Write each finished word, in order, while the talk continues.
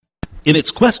In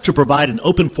its quest to provide an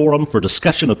open forum for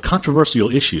discussion of controversial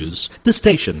issues, this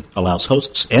station allows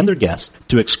hosts and their guests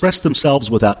to express themselves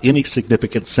without any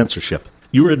significant censorship.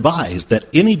 You are advised that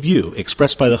any view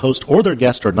expressed by the host or their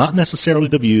guest are not necessarily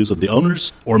the views of the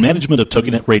owners or management of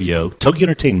TogiNet Radio, Togi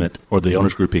Entertainment, or the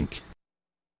Owners Group, Inc.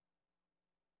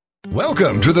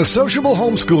 Welcome to the Sociable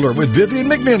Homeschooler with Vivian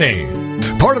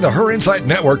McMillan, part of the Her Insight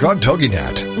Network on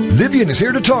TogiNet. Vivian is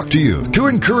here to talk to you, to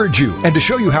encourage you, and to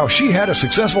show you how she had a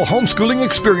successful homeschooling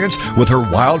experience with her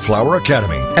Wildflower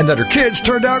Academy, and that her kids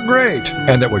turned out great,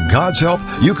 and that with God's help,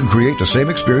 you can create the same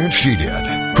experience she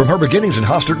did. From her beginnings in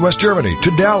Hostert, West Germany,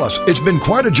 to Dallas, it's been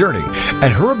quite a journey,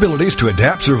 and her abilities to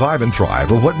adapt, survive, and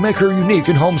thrive are what make her unique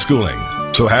in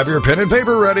homeschooling. So have your pen and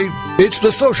paper ready. It's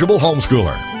the Sociable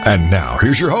Homeschooler. And now,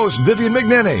 here's your host, Vivian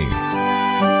McMillan.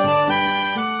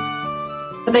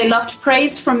 They loved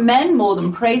praise from men more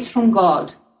than praise from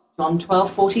God. John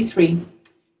 12:43.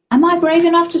 Am I brave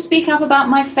enough to speak up about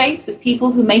my faith with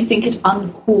people who may think it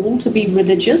uncool to be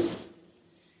religious?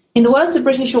 In the words of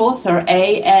British author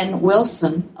A.N.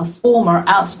 Wilson, a former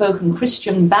outspoken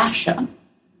Christian basher,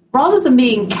 rather than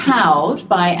being cowed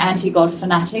by anti-God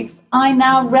fanatics, I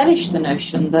now relish the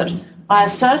notion that by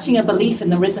asserting a belief in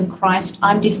the risen Christ,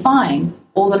 I'm defying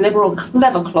all the liberal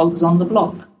clever clogs on the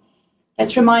block.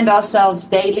 Let's remind ourselves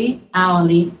daily,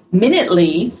 hourly,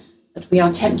 minutely, that we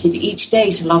are tempted each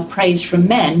day to love praise from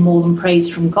men more than praise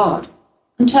from God,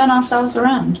 and turn ourselves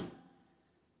around.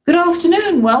 Good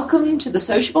afternoon, welcome to the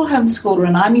Sociable Homeschooler,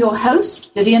 and I'm your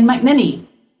host, Vivian McMillan.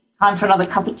 Time for another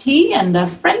cup of tea and a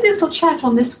friendly little chat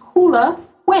on this cooler,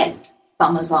 wet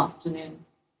summer's afternoon.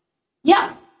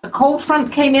 Yeah, a cold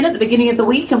front came in at the beginning of the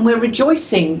week and we're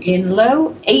rejoicing in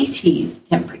low 80s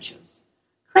temperatures.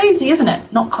 Crazy, isn't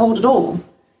it? Not cold at all.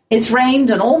 It's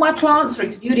rained and all my plants are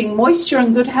exuding moisture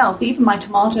and good health. Even my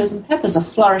tomatoes and peppers are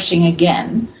flourishing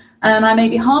again, and I may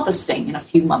be harvesting in a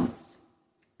few months.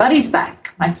 Buddy's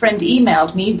back. My friend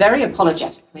emailed me very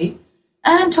apologetically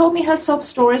and told me her sob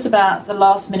stories about the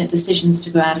last-minute decisions to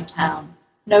go out of town.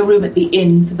 No room at the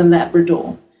inn for the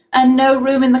Labrador, and no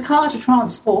room in the car to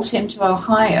transport him to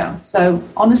Ohio. So,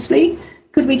 honestly,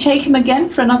 could we take him again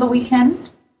for another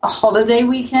weekend? A holiday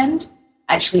weekend?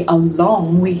 Actually, a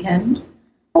long weekend?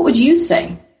 What would you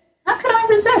say? How could I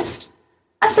resist?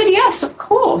 I said, yes, of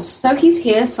course. So he's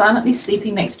here, silently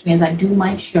sleeping next to me as I do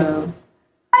my show.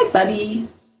 Hi, buddy.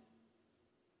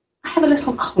 I have a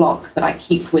little clock that I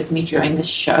keep with me during this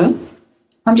show.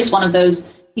 I'm just one of those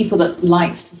people that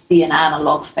likes to see an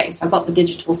analog face. I've got the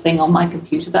digital thing on my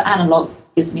computer, but analog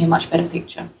gives me a much better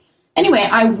picture. Anyway,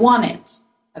 I won it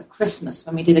at Christmas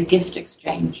when we did a gift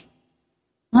exchange.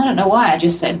 I don't know why I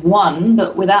just said won,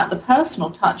 but without the personal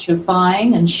touch of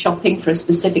buying and shopping for a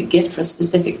specific gift for a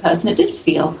specific person, it did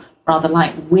feel rather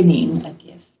like winning a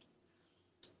gift.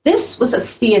 This was a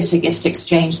theatre gift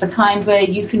exchange, the kind where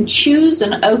you can choose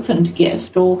an opened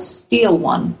gift or steal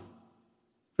one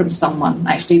from someone.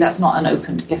 Actually, that's not an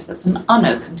opened gift, that's an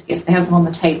unopened gift. They have them on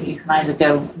the table. You can either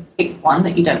go and pick one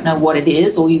that you don't know what it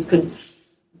is, or you can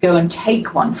go and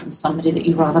take one from somebody that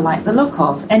you rather like the look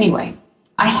of. Anyway,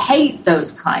 I hate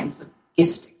those kinds of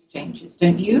gift exchanges,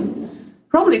 don't you?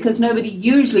 Probably because nobody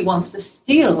usually wants to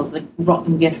steal the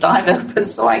rotten gift I've opened,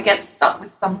 so I get stuck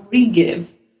with some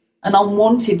re-give. An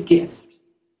unwanted gift.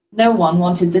 No one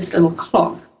wanted this little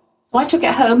clock. So I took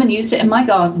it home and used it in my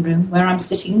garden room, where I'm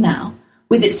sitting now,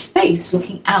 with its face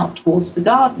looking out towards the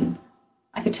garden.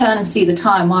 I could turn and see the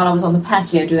time while I was on the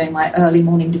patio doing my early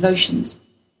morning devotions.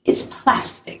 It's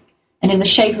plastic and in the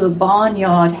shape of a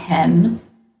barnyard hen,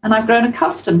 and I've grown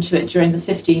accustomed to it during the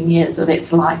 15 years of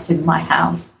its life in my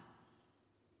house.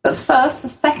 But first, the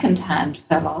second hand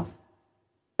fell off.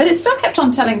 But it still kept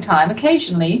on telling time.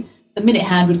 Occasionally, the minute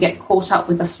hand would get caught up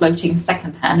with the floating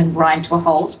second hand and grind to a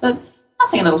halt, but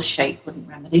nothing a little shake wouldn't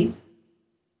remedy.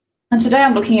 And today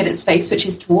I'm looking at its face, which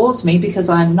is towards me because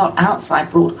I'm not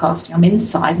outside broadcasting, I'm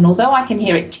inside, and although I can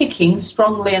hear it ticking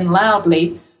strongly and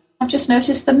loudly, I've just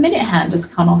noticed the minute hand has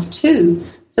come off too.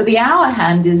 So the hour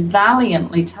hand is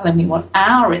valiantly telling me what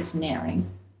hour it's nearing,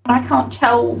 but I can't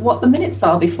tell what the minutes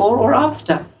are before or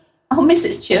after. I'll miss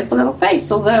its cheerful little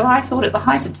face, although I thought it the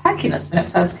height of tackiness when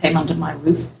it first came under my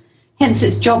roof. Hence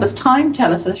its job as time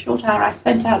teller for the short hour I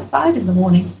spent outside in the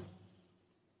morning.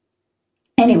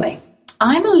 Anyway,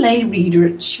 I'm a lay reader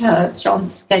at church on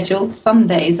scheduled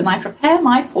Sundays, and I prepare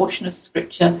my portion of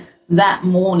scripture that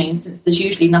morning, since there's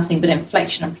usually nothing but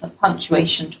inflection and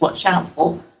punctuation to watch out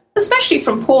for, especially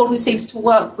from Paul, who seems to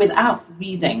work without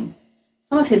breathing.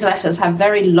 Some of his letters have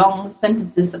very long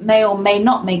sentences that may or may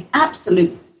not make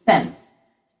absolute sense,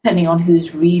 depending on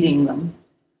who's reading them.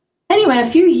 Anyway, a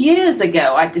few years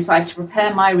ago, I decided to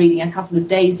prepare my reading a couple of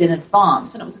days in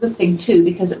advance, and it was a good thing too,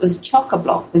 because it was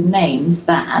chock-a-block with names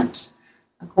that,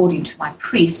 according to my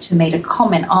priest, who made a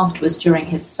comment afterwards during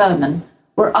his sermon,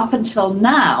 were up until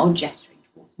now, gesturing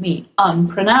towards me,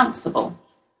 unpronounceable.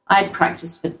 I'd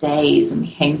practiced for days and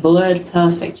became word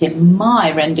perfect in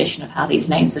my rendition of how these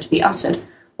names were to be uttered.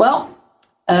 Well,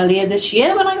 earlier this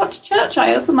year, when I got to church,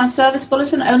 I opened my service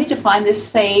bulletin only to find this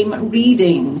same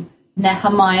reading,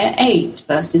 Nehemiah 8,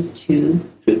 verses 2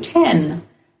 through 10.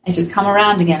 It had come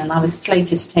around again, and I was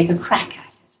slated to take a crack at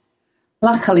it.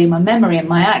 Luckily, my memory and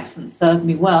my accent served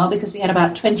me well, because we had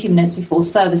about 20 minutes before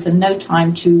service and no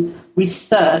time to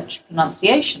research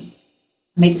pronunciation.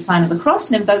 I made the sign of the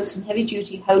cross and invoked some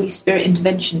heavy-duty Holy Spirit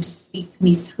intervention to speak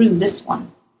me through this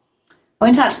one. I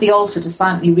went out to the altar to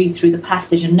silently read through the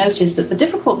passage and noticed that the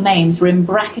difficult names were in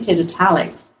bracketed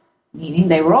italics, meaning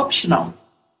they were optional.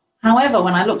 However,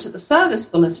 when I looked at the service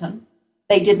bulletin,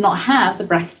 they did not have the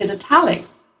bracketed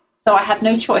italics, so I had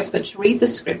no choice but to read the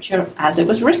scripture as it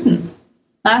was written.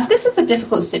 Now, if this is a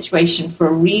difficult situation for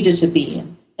a reader to be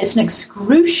in, it's an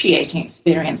excruciating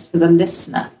experience for the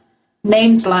listener.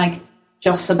 Names like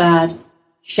Josabad,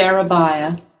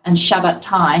 Sherebiah, and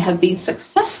Shabbatai have been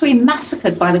successfully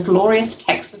massacred by the glorious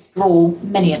Texas drawl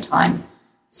many a time.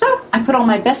 So I put on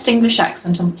my best English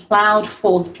accent and ploughed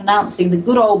forth pronouncing the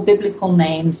good old biblical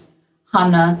names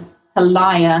Hannah,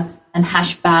 Haliah, and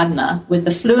Hashbadna with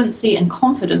the fluency and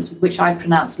confidence with which I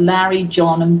pronounced Larry,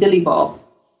 John, and Billy Bob.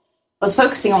 I was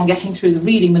focusing on getting through the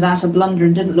reading without a blunder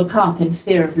and didn't look up in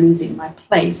fear of losing my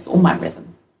place or my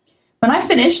rhythm. When I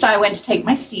finished, I went to take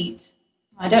my seat.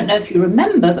 I don't know if you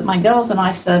remember that my girls and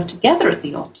I served together at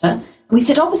the altar, and we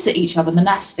sit opposite each other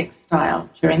monastic style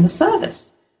during the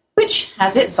service, which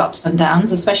has its ups and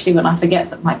downs, especially when I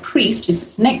forget that my priest, who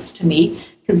sits next to me,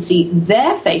 can see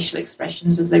their facial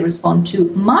expressions as they respond to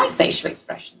my facial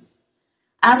expressions.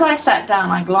 As I sat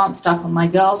down, I glanced up, and my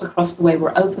girls across the way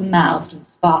were open-mouthed and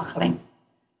sparkling.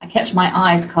 I kept my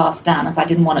eyes cast down, as I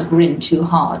didn't want to grin too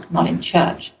hard, not in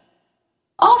church.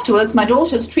 Afterwards, my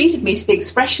daughters treated me to the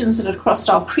expressions that had crossed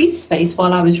our priest's face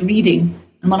while I was reading,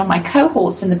 and one of my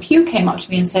cohorts in the pew came up to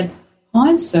me and said,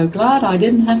 "I'm so glad I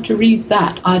didn't have to read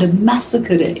that. I'd have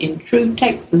massacred it in true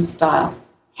Texas style."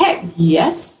 Heck,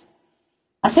 yes.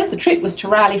 I said the trick was to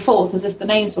rally forth as if the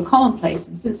names were commonplace,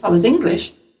 and since I was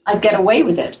English, I'd get away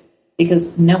with it,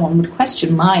 because no one would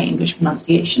question my English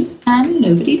pronunciation, and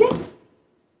nobody did.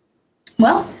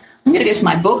 Well, I'm going to go to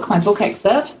my book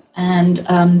excerpt, and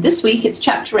this week it's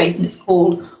chapter 8, and it's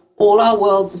called All Our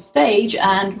World's a Stage,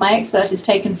 and my excerpt is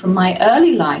taken from my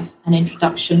early life, an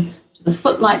introduction to the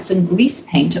footlights and grease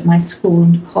paint at my school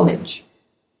and college.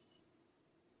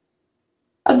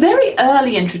 A very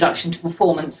early introduction to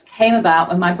performance came about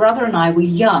when my brother and I were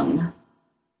young.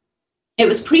 It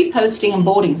was pre-posting and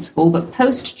boarding school, but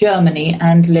post-Germany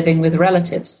and living with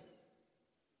relatives.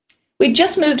 We'd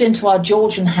just moved into our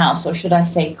Georgian house, or should I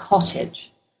say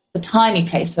cottage, the tiny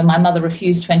place where my mother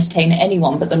refused to entertain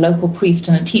anyone but the local priest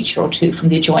and a teacher or two from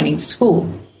the adjoining school.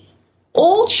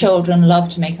 All children love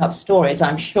to make up stories,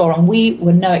 I'm sure, and we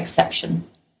were no exception.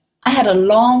 I had a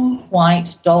long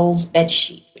white doll's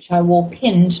bedsheet, which I wore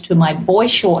pinned to my boy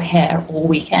short hair all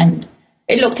weekend.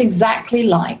 It looked exactly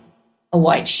like a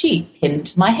white sheet pinned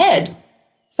to my head.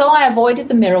 So I avoided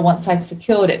the mirror once I'd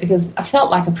secured it, because I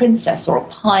felt like a princess or a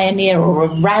pioneer or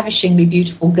a ravishingly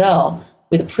beautiful girl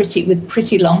with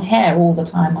pretty long hair all the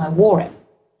time I wore it.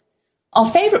 Our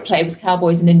favourite play was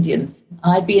Cowboys and Indians.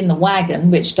 I'd be in the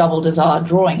wagon, which doubled as our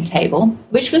drawing table,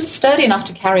 which was sturdy enough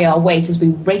to carry our weight as we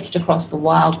raced across the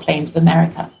wild plains of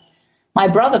America. My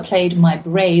brother played my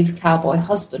brave cowboy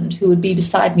husband, who would be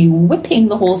beside me whipping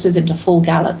the horses into full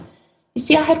gallop. You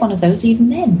see, I had one of those even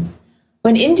then.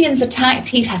 When Indians attacked,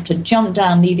 he'd have to jump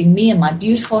down, leaving me and my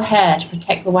beautiful hair to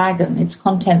protect the wagon, its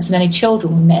contents, and any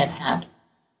children we may have had.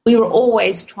 We were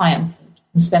always triumphant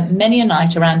and spent many a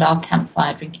night around our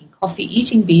campfire drinking coffee,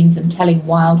 eating beans, and telling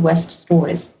Wild West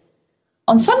stories.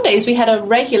 On Sundays, we had a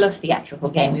regular theatrical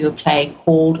game we would play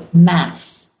called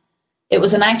Mass. It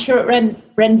was an accurate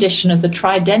rendition of the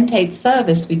tridentate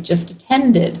service we'd just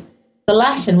attended. The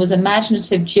Latin was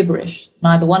imaginative gibberish.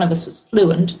 Neither one of us was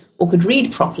fluent or could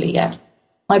read properly yet.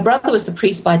 My brother was the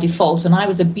priest by default, and I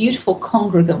was a beautiful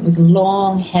congregant with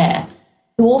long hair,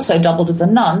 who also doubled as a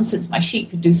nun, since my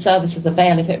sheet could do service as a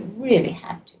veil if it really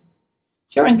had to.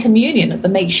 During communion at the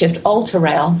makeshift altar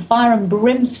rail, fire and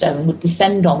brimstone would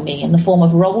descend on me in the form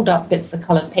of rolled-up bits of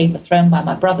coloured paper thrown by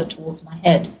my brother towards my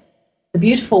head. The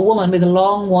beautiful woman with the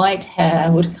long white hair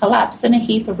would collapse in a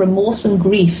heap of remorse and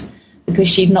grief because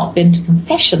she'd not been to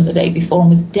confession the day before and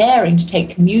was daring to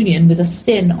take communion with a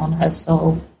sin on her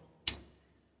soul.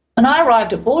 When I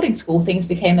arrived at boarding school, things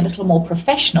became a little more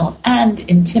professional and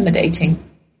intimidating.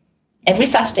 Every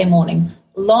Saturday morning,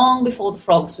 long before the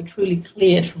frogs were truly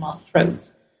cleared from our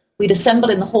throats, we'd assemble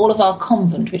in the hall of our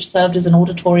convent, which served as an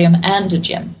auditorium and a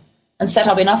gym, and set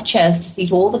up enough chairs to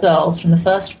seat all the girls from the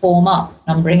first form up,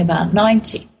 numbering about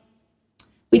 90.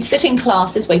 We'd sit in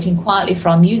classes waiting quietly for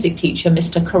our music teacher,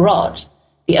 Mr. Carrot,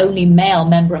 the only male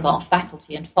member of our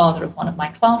faculty and father of one of my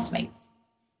classmates.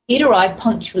 He'd arrive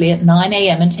punctually at 9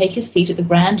 a.m. and take his seat at the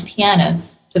grand piano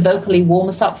to vocally warm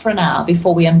us up for an hour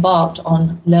before we embarked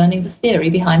on learning the theory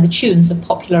behind the tunes of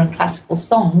popular and classical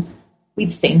songs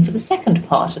we'd sing for the second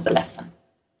part of the lesson.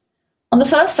 On the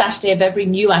first Saturday of every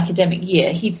new academic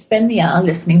year, he'd spend the hour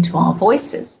listening to our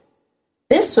voices.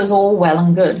 This was all well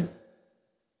and good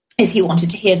if he wanted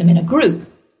to hear them in a group,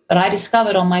 but I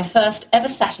discovered on my first ever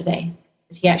Saturday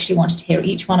that he actually wanted to hear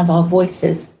each one of our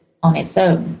voices on its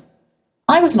own.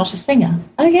 I was not a singer.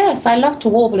 Oh yes, I loved to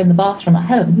warble in the bathroom at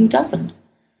home. Who doesn't?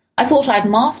 I thought I'd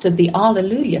mastered the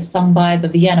Alleluia sung by the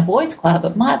Vienna Boys Choir,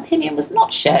 but my opinion was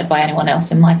not shared by anyone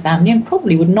else in my family and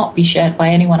probably would not be shared by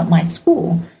anyone at my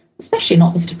school, especially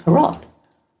not Mr. Carrot.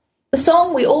 The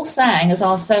song we all sang as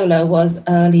our solo was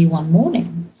Early One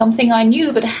Morning, something I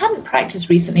knew but hadn't practiced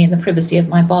recently in the privacy of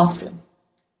my bathroom.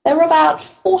 There were about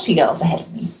 40 girls ahead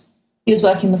of me. He was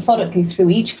working methodically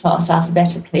through each class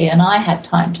alphabetically, and I had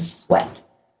time to sweat.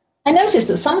 I noticed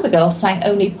that some of the girls sang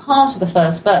only part of the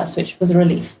first verse, which was a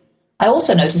relief. I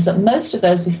also noticed that most of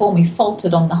those before me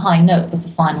faltered on the high note with the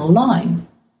final line.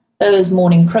 Those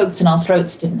morning croaks in our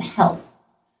throats didn't help.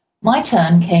 My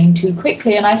turn came too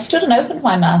quickly, and I stood and opened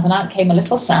my mouth, and out came a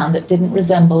little sound that didn't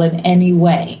resemble in any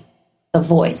way the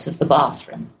voice of the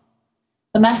bathroom.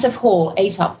 The massive hall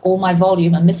ate up all my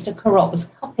volume, and Mr. Carrot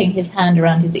was cupping his hand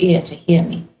around his ear to hear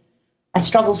me. I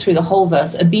struggled through the whole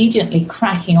verse, obediently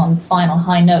cracking on the final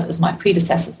high note as my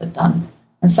predecessors had done,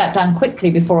 and sat down quickly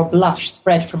before a blush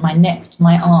spread from my neck to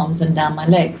my arms and down my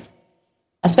legs.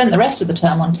 I spent the rest of the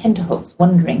term on tenterhooks,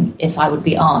 wondering if I would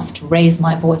be asked to raise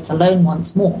my voice alone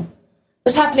once more.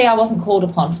 But happily I wasn't called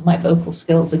upon for my vocal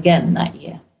skills again that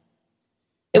year.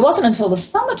 It wasn't until the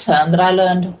summer term that I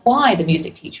learned why the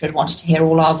music teacher had wanted to hear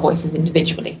all our voices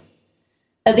individually.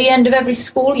 At the end of every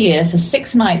school year, for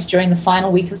 6 nights during the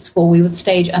final week of school, we would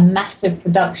stage a massive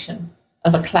production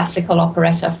of a classical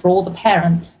operetta for all the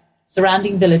parents,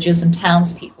 surrounding villagers and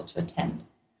townspeople to attend.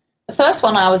 The first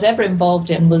one I was ever involved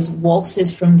in was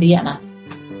Waltzes from Vienna.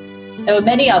 There were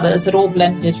many others that all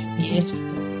blended from year to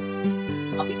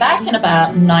year. I'll be back in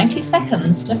about 90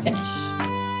 seconds to finish.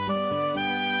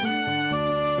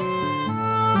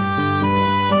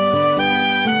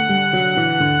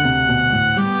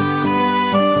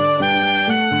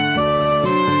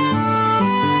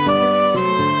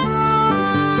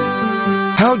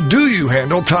 How do you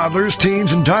handle toddlers,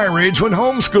 teens, and tirades when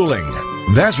homeschooling?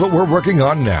 That's what we're working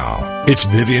on now. It's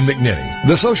Vivian McMillan,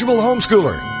 the sociable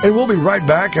homeschooler, and we'll be right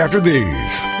back after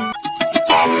these.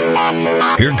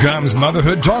 Here comes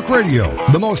Motherhood Talk Radio,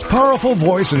 the most powerful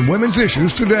voice in women's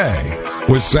issues today,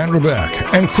 with Sandra Beck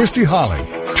and Christy Holly,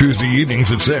 Tuesday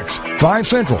evenings at 6, 5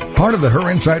 Central, part of the Her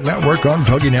Insight Network on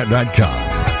TogiNet.com.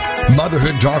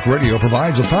 Motherhood Talk Radio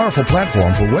provides a powerful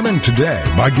platform for women today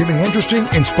by giving interesting,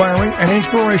 inspiring, and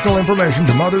inspirational information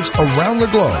to mothers around the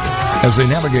globe as they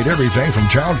navigate everything from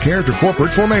child care to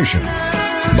corporate formation.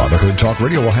 Motherhood Talk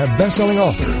Radio will have best-selling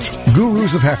authors,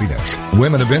 gurus of happiness,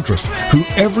 women of interest, who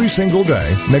every single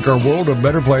day make our world a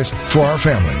better place for our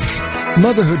families.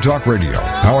 Motherhood Talk Radio,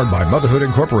 powered by Motherhood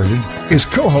Incorporated, is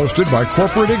co-hosted by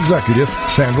corporate executive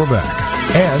Sandra Beck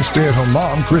and stay-at-home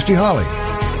mom Christy Holly.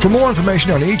 For more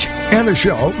information on each and the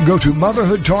show, go to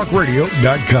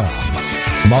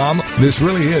motherhoodtalkradio.com. Mom, this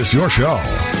really is your show.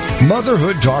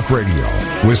 Motherhood Talk Radio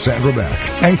with Sandra Beck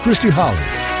and Christy Holly.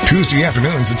 Tuesday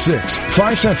afternoons at 6,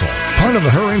 5 Central. Part of the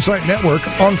Her Insight Network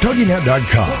on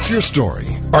TogiNet.com. What's your story?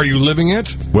 Are you living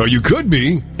it? Well, you could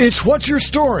be. It's What's Your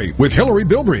Story with Hillary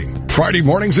Bilbrey. Friday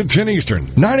mornings at 10 Eastern,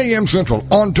 9 a.m. Central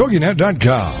on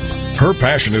TogiNet.com. Her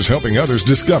passion is helping others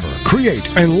discover, create,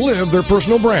 and live their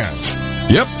personal brands.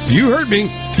 Yep, you heard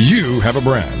me. You have a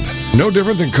brand. No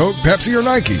different than Coke, Pepsi, or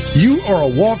Nike. You are a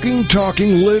walking,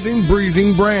 talking, living,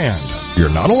 breathing brand.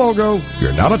 You're not a logo.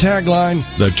 You're not a tagline.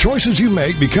 The choices you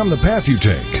make become the path you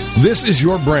take. This is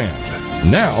your brand.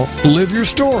 Now, live your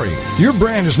story. Your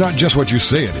brand is not just what you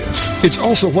say it is. It's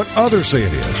also what others say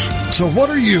it is. So what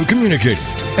are you communicating?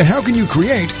 And how can you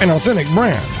create an authentic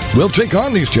brand? We'll take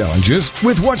on these challenges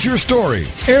with What's Your Story?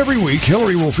 Every week,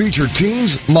 Hillary will feature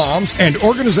teens, moms, and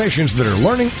organizations that are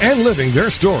learning and living their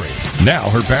story. Now,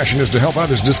 her passion is to help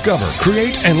others discover,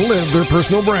 create, and live their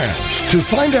personal brands. To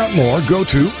find out more, go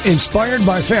to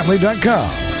inspiredbyfamily.com.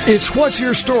 It's What's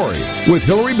Your Story with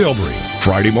Hillary Bilbrey.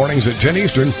 Friday mornings at 10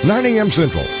 Eastern, 9 a.m.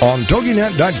 Central on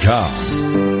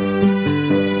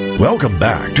TogiNet.com. Welcome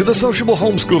back to The Sociable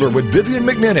Homeschooler with Vivian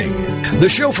McMillan, the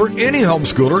show for any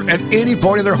homeschooler at any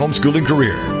point in their homeschooling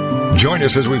career. Join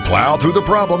us as we plow through the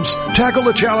problems, tackle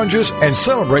the challenges, and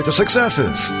celebrate the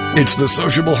successes. It's The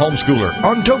Sociable Homeschooler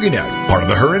on TogiNet, part of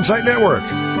the Her Insight Network.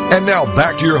 And now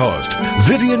back to your host,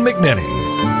 Vivian McMillan.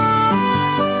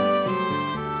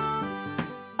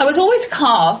 I was always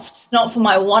cast, not for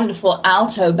my wonderful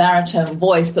alto baritone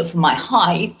voice, but for my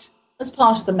height, as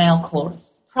part of the male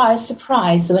chorus. Surprise,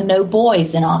 surprise, there were no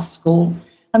boys in our school,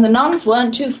 and the nuns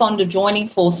weren't too fond of joining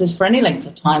forces for any length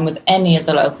of time with any of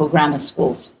the local grammar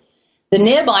schools. The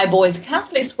nearby boys'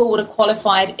 Catholic school would have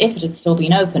qualified if it had still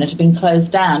been open. It had been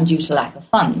closed down due to lack of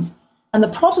funds. And the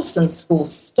Protestant school,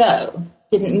 Stowe,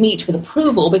 didn't meet with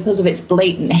approval because of its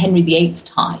blatant Henry VIII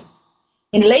ties.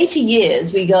 In later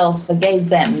years, we girls forgave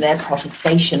them their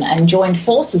protestation and joined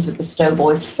forces with the Stowe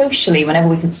boys socially whenever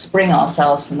we could spring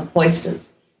ourselves from the cloisters.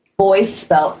 Boys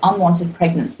spelt unwanted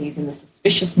pregnancies in the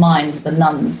suspicious minds of the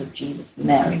nuns of Jesus and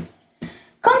Mary.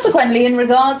 Consequently, in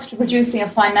regards to producing a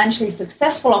financially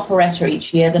successful operetta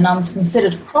each year, the nuns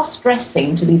considered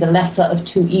cross-dressing to be the lesser of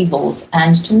two evils,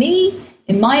 and to me,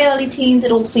 in my early teens,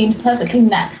 it all seemed perfectly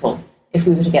natural if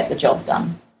we were to get the job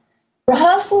done.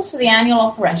 Rehearsals for the annual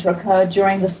operetta occurred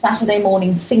during the Saturday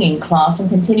morning singing class and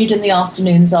continued in the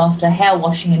afternoons after hair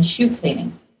washing and shoe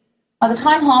cleaning. By the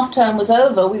time half-term was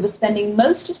over, we were spending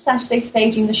most of Saturday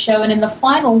staging the show, and in the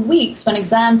final weeks, when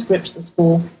exams gripped the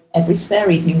school, every spare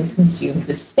evening was consumed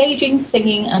with staging,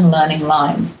 singing, and learning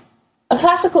lines. A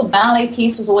classical ballet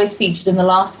piece was always featured in the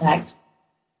last act,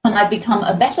 and I'd become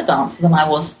a better dancer than I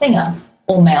was singer,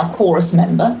 or male chorus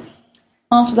member.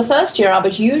 After the first year, I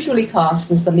was usually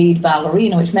cast as the lead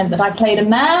ballerina, which meant that I played a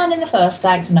man in the first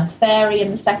act and a fairy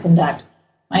in the second act.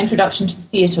 My introduction to the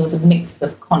theatre was a mix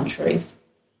of contraries.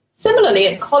 Similarly,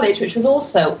 at college, which was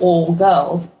also all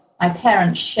girls, my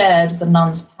parents shared the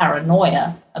nuns'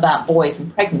 paranoia about boys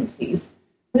and pregnancies.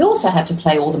 We also had to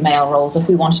play all the male roles if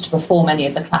we wanted to perform any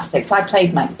of the classics. I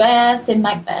played Macbeth in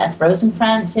Macbeth,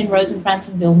 Rosencrantz in Rosencrantz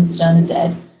and Guildenstern are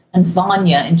Dead, and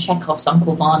Vanya in Chekhov's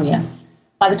Uncle Vanya.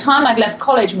 By the time I'd left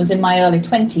college and was in my early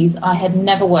 20s, I had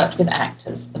never worked with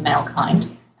actors, the male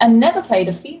kind, and never played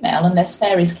a female unless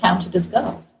fairies counted as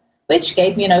girls, which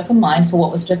gave me an open mind for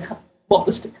what was to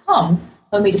come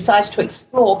when we decided to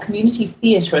explore community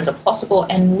theatre as a possible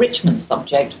enrichment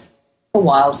subject for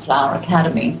Wildflower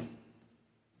Academy.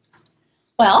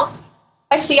 Well,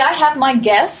 I see I have my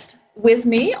guest with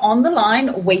me on the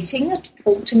line waiting to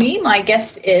talk to me. My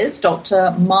guest is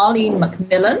Dr. Marlene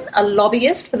McMillan, a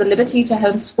lobbyist for the Liberty to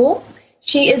Homeschool.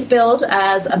 She is billed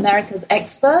as America's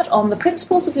expert on the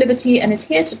principles of liberty and is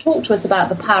here to talk to us about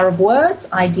the power of words,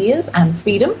 ideas, and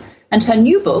freedom, and her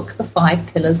new book, The 5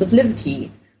 Pillars of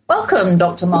Liberty. Welcome,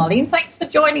 Dr. Marlene. Thanks for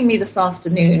joining me this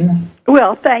afternoon.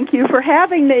 Well, thank you for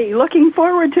having me. Looking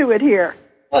forward to it here.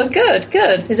 Well, good.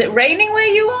 Is it raining where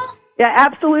you are? Yeah,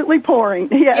 absolutely pouring.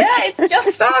 Yes. Yeah, it's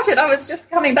just started. I was just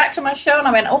coming back to my show and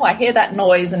I went, I hear that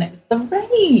noise, and it's the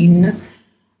rain.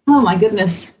 Oh, my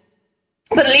goodness.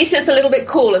 But at least it's a little bit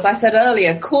cool, as I said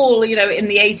earlier. Cool, in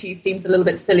the 80s seems a little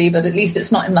bit silly, but at least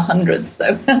it's not in the hundreds.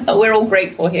 So we're all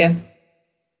grateful here.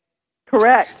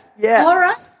 Correct, yeah. All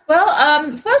right.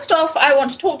 Well, first off, I want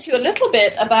to talk to you a little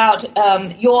bit about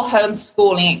your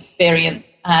homeschooling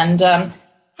experience. And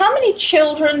how many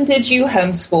children did you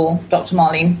homeschool, Dr.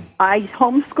 Marlene? I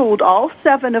homeschooled all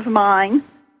 7 of mine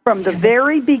from the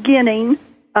very beginning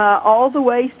all the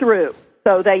way through.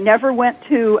 So they never went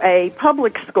to a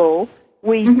public school.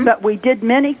 But we did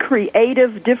many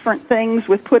creative different things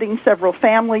with putting several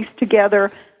families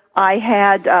together. I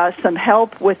had some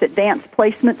help with advanced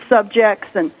placement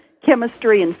subjects and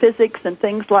chemistry and physics and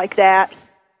things like that.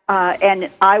 And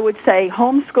I would say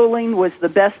homeschooling was the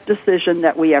best decision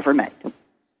that we ever made.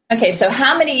 Okay, so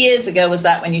how many years ago was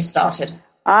that when you started?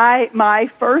 My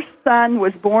first son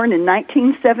was born in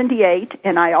 1978,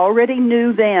 and I already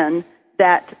knew then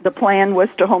that the plan was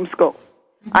to homeschool.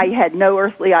 I had no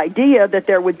earthly idea that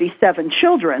there would be 7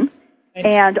 children,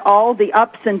 and all the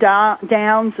ups and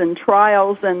downs and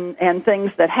trials and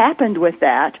things that happened with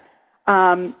that.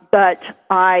 But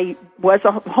I was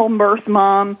a home birth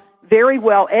mom, very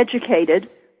well educated,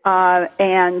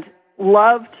 and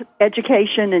loved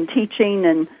education and teaching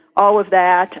and all of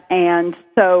that. And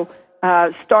so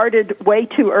started way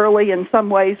too early in some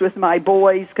ways with my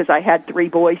boys because I had 3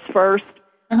 boys first.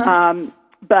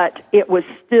 But it was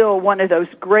still one of those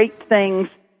great things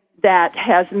that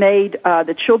has made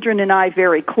the children and I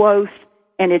very close,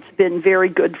 and it's been very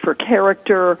good for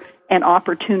character and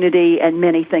opportunity and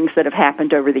many things that have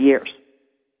happened over the years.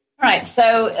 All right,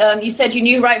 so you said you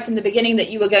knew right from the beginning that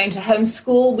you were going to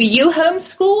homeschool. Were you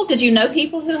homeschooled? Did you know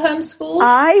people who homeschooled?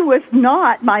 I was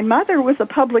not. My mother was a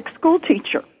public school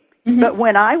teacher. But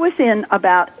when I was in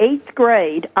about 8th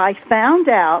grade, I found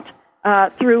out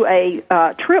through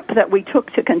a trip that we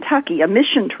took to Kentucky, a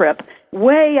mission trip,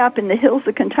 way up in the hills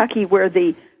of Kentucky where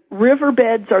the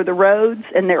riverbeds are the roads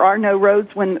and there are no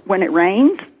roads when it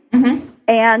rains.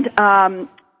 And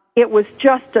it was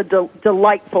just a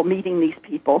delightful meeting these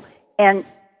people. And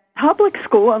public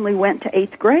school only went to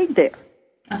 8th grade there.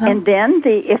 And then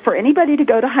if for anybody to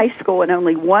go to high school, and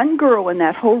only one girl in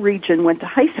that whole region went to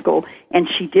high school, and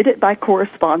she did it by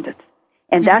correspondence.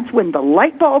 And that's when the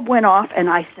light bulb went off, and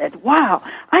I said, wow,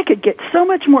 I could get so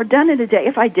much more done in a day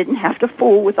if I didn't have to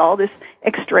fool with all this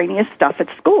extraneous stuff at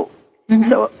school.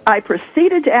 So I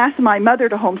proceeded to ask my mother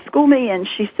to homeschool me, and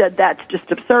she said, that's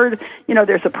just absurd. You know,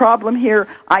 there's a problem here.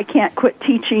 I can't quit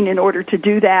teaching in order to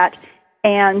do that.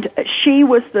 And she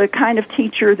was the kind of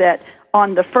teacher that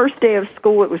on the first day of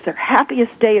school, it was their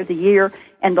happiest day of the year,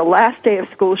 and the last day of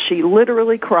school, she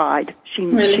literally cried. She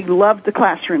loved the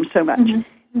classroom so much.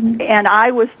 And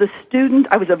I was the student.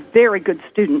 I was a very good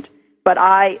student, but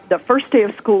the first day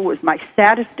of school was my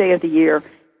saddest day of the year,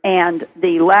 and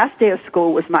the last day of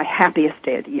school was my happiest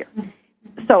day of the year.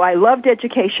 So I loved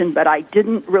education, but I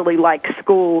didn't really like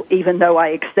school, even though I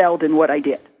excelled in what I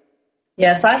did.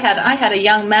 Yes, I had a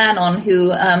young man on who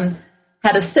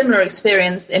had a similar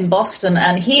experience in Boston,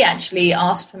 and he actually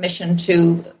asked permission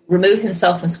to remove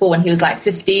himself from school when he was like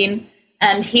 15,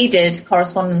 and he did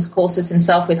correspondence courses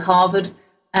himself with Harvard,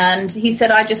 and he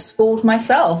said, I just schooled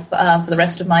myself for the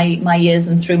rest of my years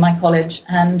and through my college.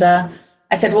 And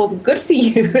I said, well, good for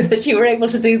you that you were able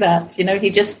to do that. You know, he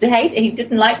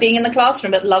didn't like being in the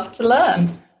classroom, but loved to learn.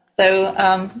 So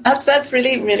that's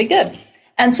really, really good.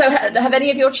 And so have any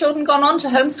of your children gone on to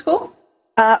homeschool?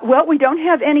 Well, we don't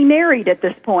have any married at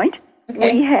this point.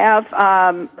 Okay. We have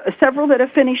several that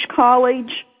have finished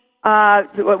college.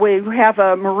 We have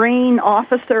a Marine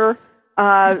officer,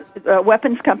 a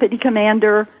weapons company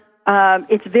commander.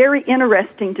 It's very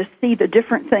interesting to see the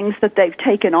different things that they've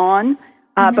taken on,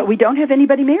 but we don't have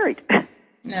anybody married.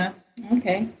 No.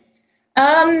 Okay.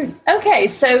 Okay,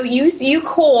 so you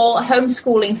call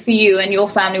homeschooling for you and your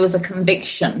family was a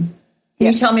conviction. Can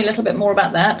you tell me a little bit more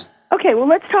about that? Okay, well,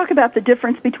 let's talk about the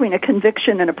difference between a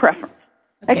conviction and a preference.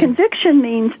 Okay. A conviction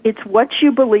means it's what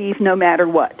you believe no matter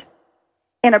what.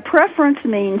 And a preference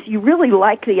means you really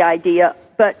like the idea,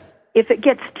 but if it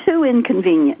gets too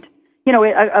inconvenient, you know,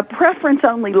 a preference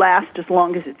only lasts as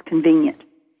long as it's convenient.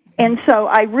 And so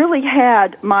I really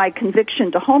had my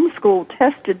conviction to homeschool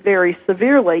tested very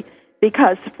severely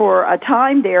because for a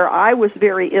time there I was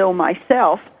very ill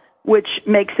myself, which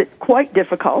makes it quite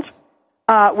difficult.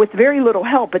 With very little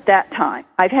help at that time.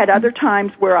 I've had other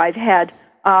times where I've had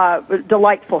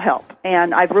delightful help,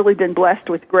 and I've really been blessed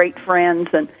with great friends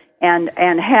and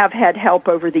have had help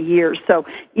over the years. So,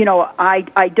 you know,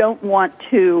 I don't want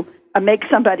to make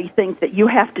somebody think that you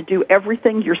have to do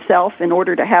everything yourself in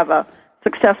order to have a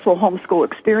successful homeschool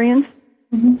experience.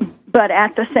 But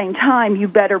at the same time, you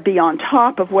better be on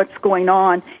top of what's going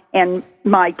on. And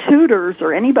my tutors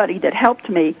or anybody that helped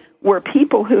me were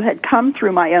people who had come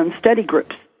through my own study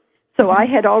groups. So I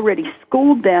had already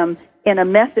schooled them in a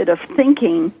method of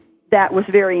thinking that was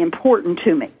very important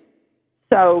to me.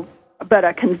 So, but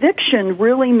a conviction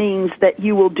really means that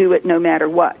you will do it no matter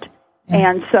what.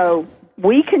 And so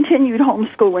we continued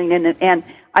homeschooling, and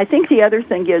I think the other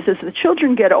thing is as the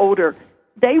children get older,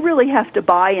 they really have to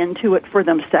buy into it for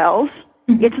themselves.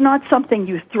 It's not something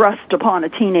you thrust upon a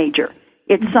teenager.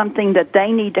 It's something that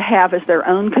they need to have as their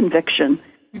own conviction.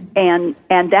 And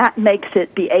that makes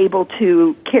it be able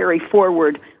to carry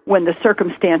forward when the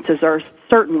circumstances are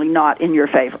certainly not in your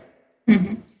favor.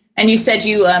 And you said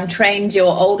you trained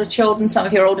your older children, some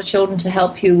of your older children, to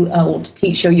help you or to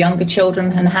teach your younger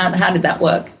children. And how did that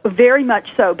work? Very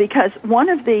much so, because one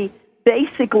of the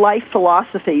basic life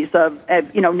philosophies of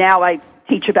now I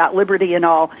teach about liberty and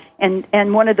all,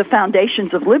 and one of the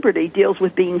foundations of liberty deals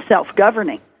with being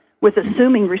self-governing, with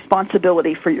assuming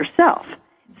responsibility for yourself.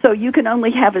 So you can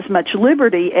only have as much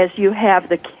liberty as you have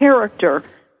the character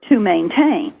to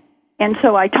maintain. And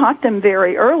so I taught them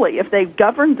very early, if they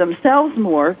governed themselves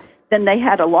more, then they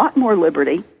had a lot more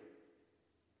liberty.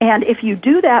 And if you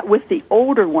do that with the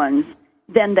older ones,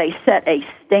 then they set a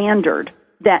standard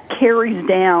that carries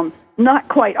down, not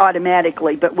quite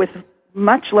automatically, but with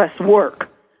much less work.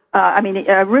 I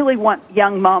really want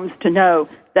young moms to know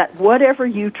that whatever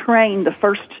you train the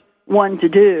first one to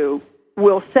do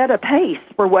will set a pace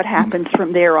for what happens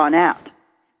from there on out.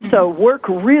 So work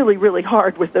really, really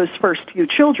hard with those first few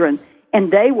children,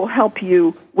 and they will help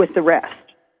you with the rest.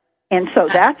 And so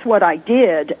that's what I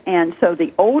did. And so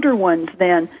the older ones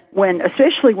then,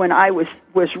 especially when I was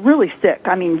really sick,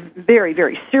 I mean, very,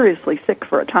 very seriously sick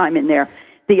for a time in there,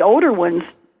 the older ones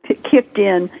kicked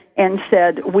in and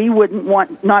said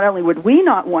not only would we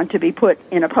not want to be put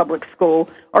in a public school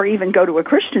or even go to a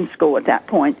Christian school at that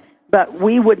point, but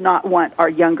we would not want our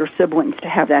younger siblings to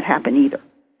have that happen either.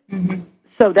 Mm-hmm.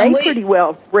 So they pretty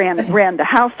well ran the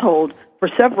household for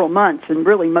several months and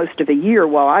really most of a year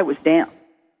while I was down.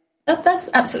 That's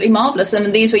absolutely marvelous.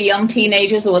 And these were young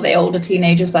teenagers, or were they older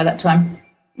teenagers by that time?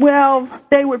 Well,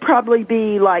 they would probably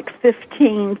be like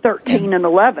 15, 13, and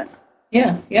 11.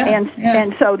 Yeah.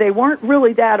 And so they weren't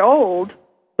really that old,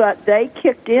 but they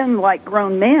kicked in like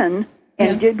grown men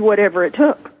and did whatever it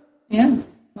took. Yeah.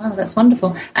 Wow, that's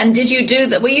wonderful. And did you do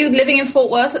that? Were you living in Fort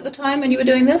Worth at the time when you were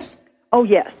doing this? Oh,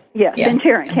 yes, in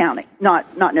Tarrant County.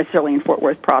 Not necessarily in Fort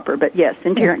Worth proper, but yes,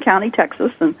 in Tarrant County,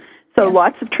 Texas. And so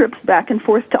lots of trips back and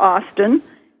forth to Austin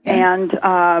and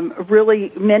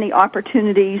really many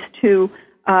opportunities to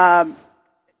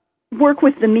work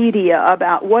with the media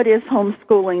about what is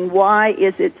homeschooling, why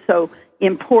is it so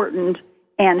important,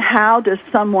 and how does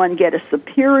someone get a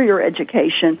superior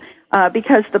education,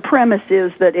 because the premise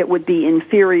is that it would be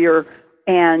inferior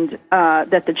and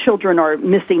that the children are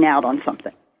missing out on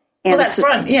something. And well, that's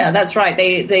right. Yeah, that's right.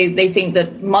 They think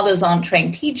that mothers aren't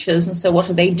trained teachers, and so what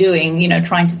are they doing,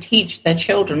 trying to teach their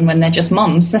children when they're just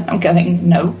moms? I'm going,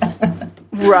 no.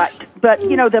 Right. But,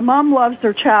 the mom loves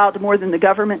their child more than the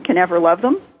government can ever love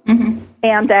them. Mm-hmm.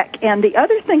 And the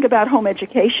other thing about home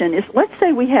education is, let's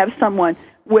say we have someone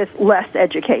with less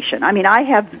education. I mean, I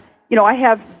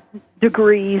have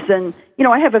degrees and,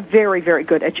 I have a very, very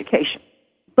good education.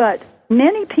 But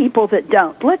many people that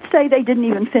don't, let's say they didn't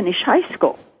even finish high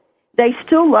school, they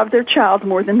still love their child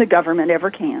more than the government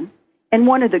ever can. And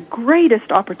one of the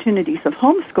greatest opportunities of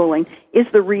homeschooling is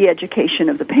the re-education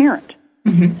of the parent.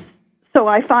 Mm-hmm. So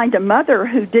I find a mother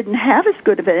who didn't have as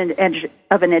good of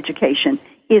an education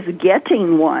is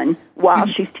getting one while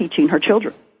she's teaching her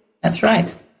children. That's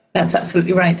right. That's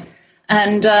absolutely right.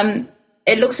 And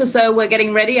it looks as though we're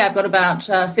getting ready. I've got about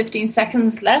 15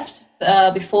 seconds left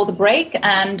before the break.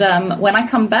 And when I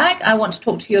come back, I want to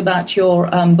talk to you about your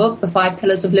book, The 5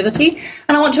 Pillars of Liberty.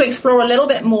 And I want to explore a little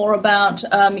bit more about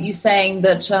you saying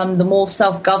that the more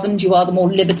self-governed you are, the more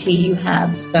liberty you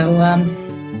have. So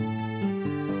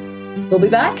we'll be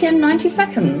back in 90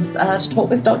 seconds to talk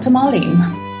with Dr.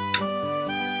 Marlene.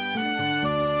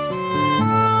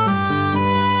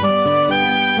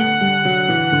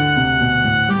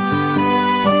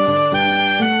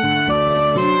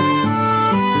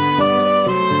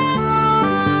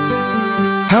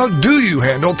 How do you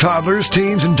handle toddlers,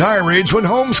 teens, and tirades when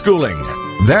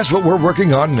homeschooling? That's what we're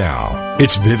working on now.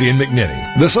 It's Vivian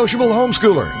McMillan, the sociable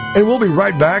homeschooler, and we'll be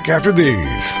right back after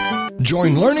these.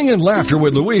 Join Learning and Laughter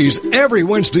with Louise every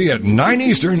Wednesday at 9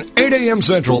 Eastern, 8 a.m.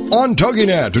 Central on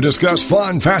TogiNet to discuss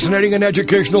fun, fascinating, and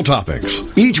educational topics.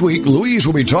 Each week, Louise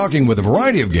will be talking with a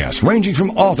variety of guests ranging from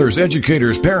authors,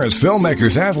 educators, parents,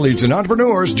 filmmakers, athletes, and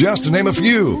entrepreneurs, just to name a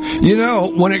few.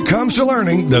 When it comes to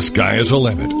learning, the sky is the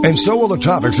limit, and so will the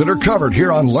topics that are covered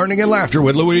here on Learning and Laughter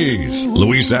with Louise.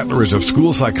 Louise Sattler is a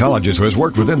school psychologist who has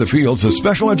worked within the fields of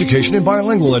special education and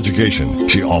bilingual education.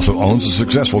 She also owns a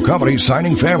successful company,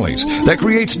 Signing Families, that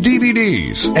creates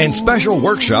DVDs and special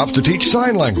workshops to teach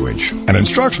sign language and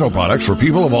instructional products for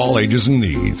people of all ages and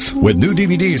needs. With new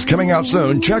DVDs coming out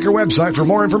soon, check her website for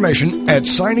more information at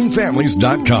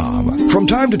signingfamilies.com. From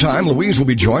time to time, Louise will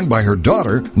be joined by her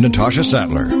daughter, Natasha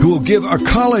Sattler, who will give a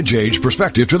college-age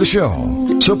perspective to the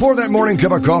show. So pour that morning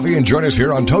cup of coffee and join us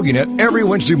here on TogiNet every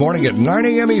Wednesday morning at 9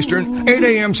 a.m. Eastern, 8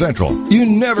 a.m. Central. You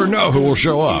never know who will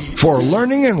show up for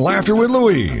Learning and Laughter with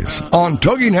Louise on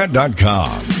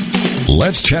TogiNet.com.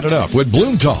 Let's chat it up with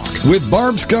Bloom Talk with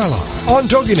Barb Scala on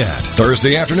TogiNet.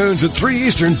 Thursday afternoons at 3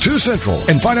 Eastern, 2 Central.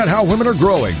 And find out how women are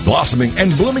growing, blossoming,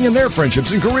 and blooming in their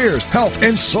friendships and careers, health,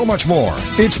 and so much more.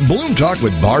 It's Bloom Talk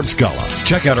with Barb Scala.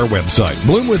 Check out our website,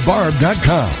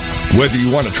 bloomwithbarb.com. Whether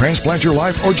you want to transplant your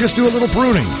life or just do a little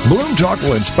pruning, Bloom Talk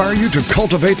will inspire you to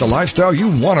cultivate the lifestyle you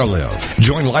want to live.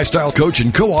 Join lifestyle coach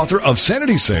and co-author of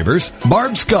Sanity Savers,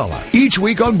 Barb Scala, each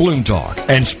week on Bloom Talk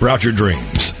and sprout your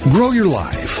dreams. Grow your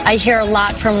life. I hear a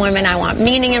lot from women. I want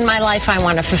meaning in my life. I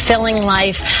want a fulfilling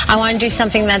life. I want to do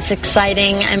something that's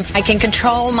exciting. And I can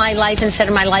control my life instead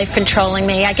of my life controlling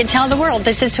me. I can tell the world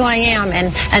this is who I am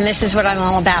and this is what I'm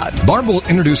all about. Barb will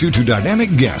introduce you to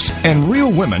dynamic guests and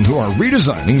real women who are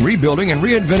redesigning, rebuilding, and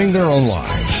reinventing their own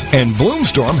lives. And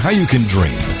Bloomstorm how you can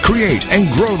dream, create,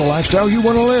 and grow the lifestyle you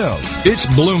want to live. It's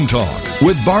Bloom Talk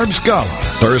with Barb Scala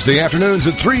Thursday afternoons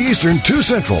at 3 Eastern, 2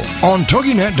 Central on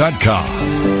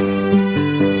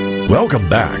TogiNet.com. Welcome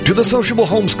back to The Sociable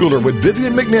Homeschooler with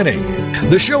Vivian McMillan,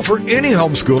 the show for any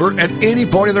homeschooler at any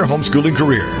point in their homeschooling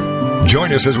career.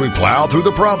 Join us as we plow through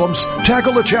the problems,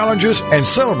 tackle the challenges, and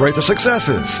celebrate the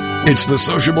successes. It's The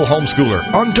Sociable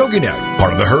Homeschooler on TogiNet,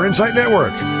 part of the Her Insight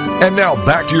Network. And now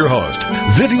back to your host,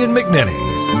 Vivian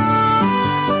McMillan.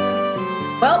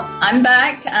 Well, I'm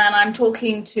back, and I'm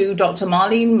talking to Dr.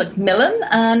 Marlene McMillan,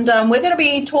 and we're going to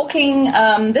be talking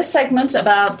this segment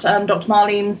about Dr.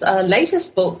 Marlene's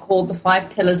latest book called The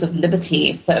 5 Pillars of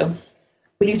Liberty. So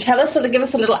will you tell us, give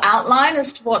us a little outline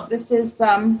as to what this is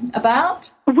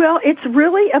about? Well, it's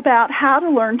really about how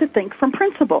to learn to think from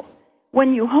principle.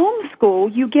 When you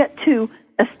homeschool, you get to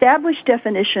establish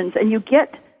definitions, and you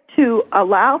get to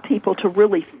allow people to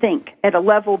really think at a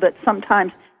level that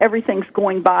sometimes everything's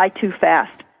going by too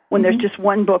fast when there's just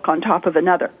one book on top of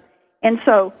another. And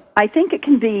so I think it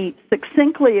can be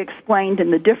succinctly explained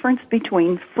in the difference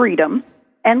between freedom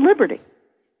and liberty.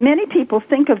 Many people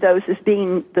think of those as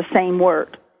being the same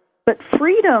word. But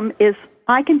freedom is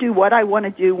I can do what I want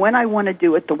to do, when I want to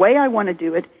do it, the way I want to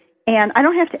do it, and I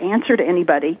don't have to answer to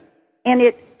anybody, and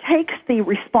it takes the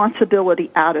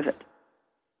responsibility out of it.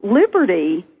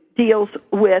 Liberty deals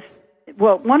with,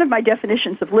 well, one of my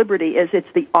definitions of liberty is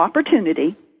it's the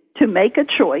opportunity to make a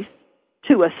choice,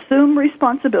 to assume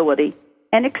responsibility,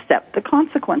 and accept the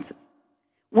consequences.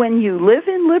 When you live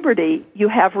in liberty, you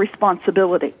have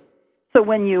responsibility. So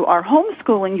when you are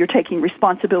homeschooling, you're taking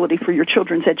responsibility for your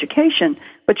children's education,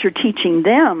 but you're teaching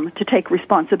them to take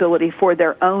responsibility for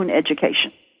their own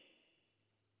education.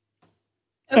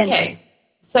 Okay.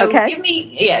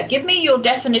 Give me your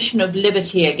definition of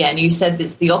liberty again. You said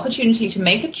it's the opportunity to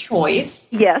make a choice.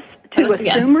 Yes, to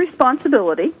assume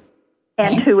responsibility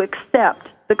and to accept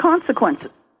the consequences.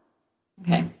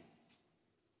 Okay.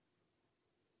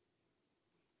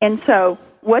 And so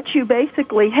what you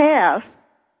basically have,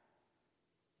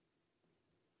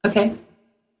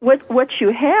 what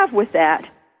you have with that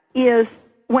is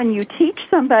when you teach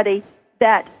somebody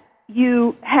that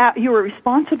you are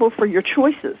responsible for your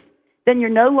choices, then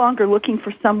you're no longer looking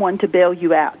for someone to bail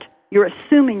you out. You're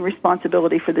assuming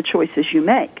responsibility for the choices you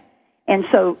make. And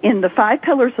so in the 5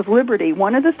 Pillars of Liberty,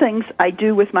 one of the things I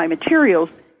do with my materials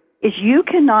is you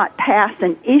cannot pass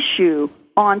an issue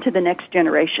on to the next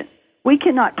generation. We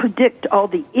cannot predict all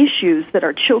the issues that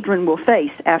our children will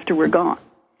face after we're gone.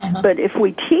 But if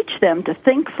we teach them to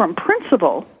think from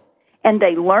principle, and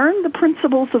they learn the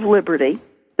principles of liberty,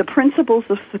 the principles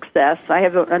of success. I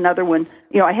have another one,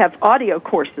 I have audio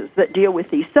courses that deal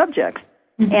with these subjects.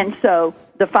 And so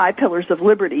the 5 Pillars of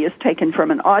Liberty is taken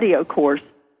from an audio course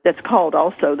that's called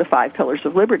also the 5 Pillars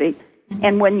of Liberty.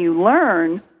 And when you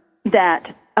learn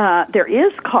that there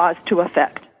is cause to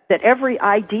effect, that every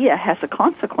idea has a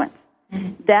consequence,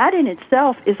 that in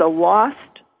itself is a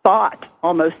lost thought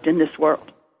almost in this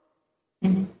world.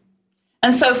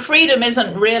 And so freedom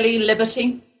isn't really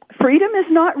liberty? Freedom is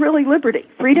not really liberty.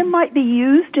 Freedom might be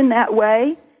used in that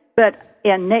way, but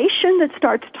a nation that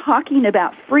starts talking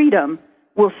about freedom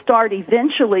will start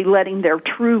eventually letting their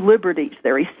true liberties,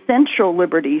 their essential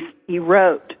liberties,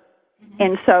 erode.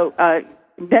 And so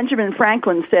Benjamin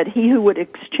Franklin said, he who would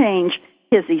exchange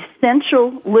his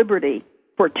essential liberty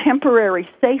for temporary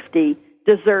safety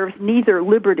deserves neither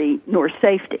liberty nor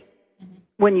safety.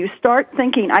 When you start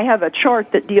thinking, I have a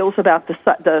chart that deals about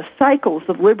the cycles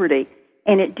of liberty,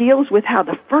 and it deals with how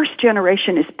the first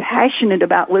generation is passionate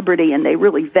about liberty and they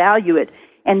really value it,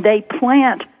 and they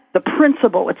plant the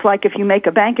principle. It's like if you make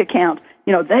a bank account,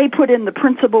 they put in the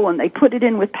principle and they put it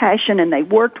in with passion and they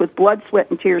worked with blood,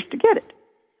 sweat, and tears to get it.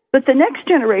 But the next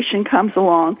generation comes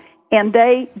along and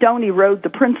they don't erode the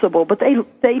principle, but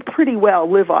they pretty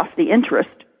well live off the interest.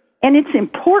 And it's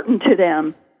important to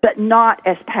them, but not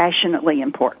as passionately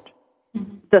important.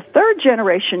 The third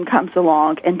generation comes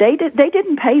along, and they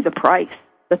didn't pay the price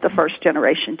that the first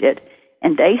generation did,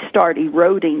 and they start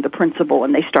eroding the principle,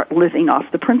 and they start living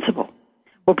off the principle.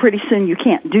 Well, pretty soon you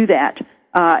can't do that,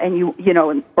 and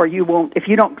you won't. If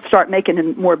you don't start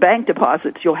making more bank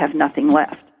deposits, you'll have nothing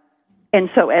left. And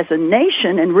so, as a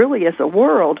nation, and really as a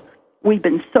world, we've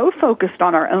been so focused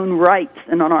on our own rights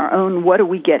and on our own what do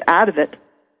we get out of it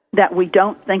that we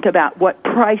don't think about what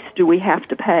price do we have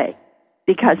to pay.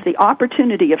 Because the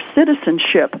opportunity of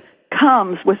citizenship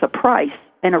comes with a price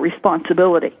and a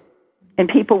responsibility. And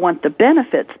people want the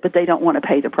benefits, but they don't want to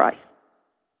pay the price.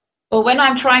 Well, when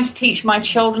I'm trying to teach my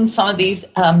children some of these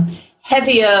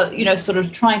heavier, sort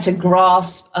of trying to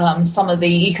grasp some of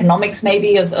the economics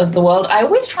maybe of the world, I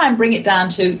always try and bring it down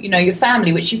to, your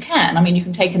family, which you can. I mean, you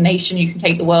can take a nation, you can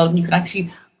take the world, and you can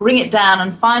actually bring it down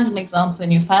and find an example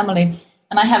in your family.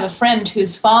 And I have a friend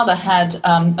whose father had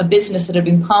a business that had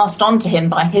been passed on to him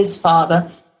by his father.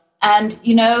 And,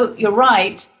 you're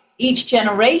right. Each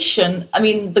generation,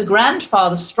 the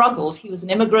grandfather struggled. He was an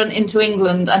immigrant into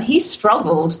England, and he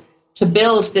struggled to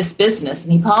build this business.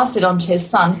 And he passed it on to his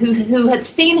son, who had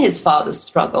seen his father's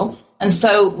struggle, and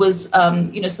so was,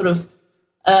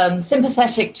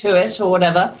 sympathetic to it or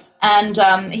whatever.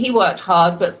 And he worked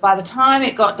hard. But by the time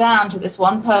it got down to this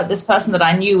person that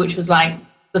I knew, which was like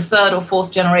the third or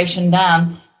fourth generation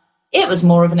down, it was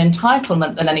more of an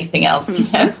entitlement than anything else,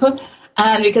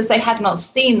 And because they had not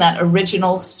seen that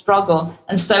original struggle.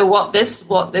 And so what this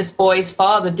boy's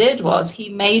father did was he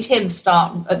made him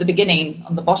start at the beginning,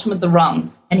 on the bottom of the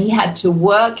rung, and he had to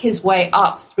work his way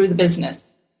up through the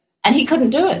business. And he couldn't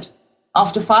do it.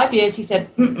 After 5 years, he said,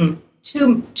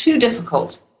 too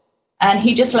difficult. And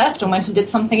he just left and went and did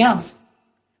something else.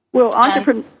 Well,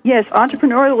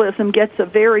 entrepreneurialism gets a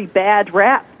very bad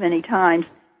rap many times.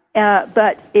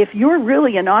 But if you're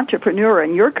really an entrepreneur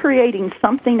and you're creating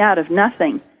something out of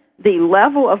nothing, the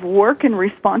level of work and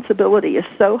responsibility is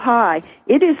so high,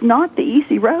 it is not the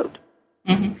easy road.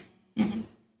 Mm-hmm. Mm-hmm.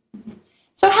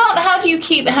 So how do you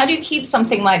keep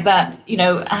something like that?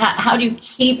 How do you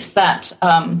keep that?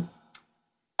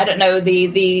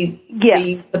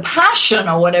 The passion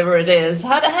or whatever it is.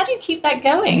 How do you keep that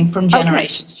going from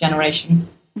generation to generation?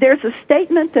 There's a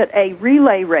statement that a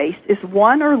relay race is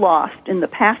won or lost in the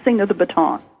passing of the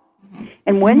baton. Mm-hmm.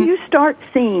 And when you start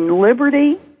seeing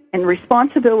liberty and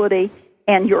responsibility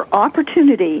and your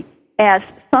opportunity as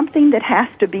something that has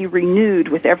to be renewed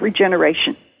with every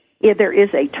generation, if there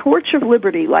is a torch of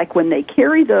liberty, like when they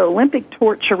carry the Olympic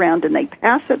torch around and they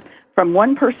pass it from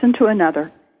one person to another,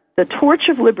 the torch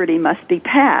of liberty must be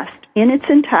passed in its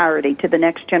entirety to the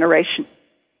next generation.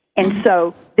 And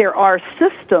so there are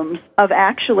systems of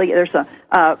there's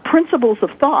principles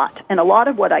of thought, and a lot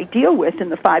of what I deal with in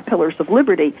the 5 pillars of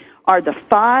liberty are the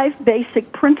 5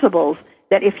 basic principles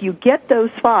that if you get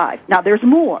those 5, now there's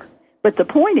more, but the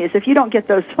point is if you don't get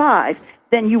those 5,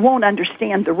 then you won't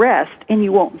understand the rest, and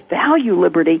you won't value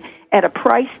liberty at a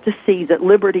price to see that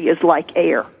liberty is like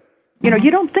air. You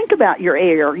don't think about your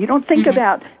air. You don't think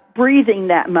about breathing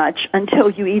that much until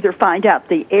you either find out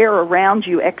the air around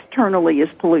you externally is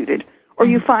polluted, or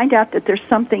you find out that there's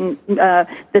something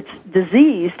that's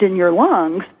diseased in your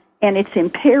lungs and it's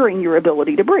impairing your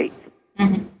ability to breathe.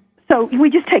 Mm-hmm. So we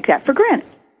just take that for granted.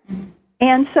 Mm-hmm.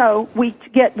 And so we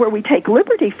get where we take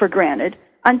liberty for granted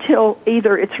until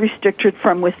either it's restricted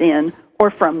from within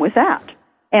or from without.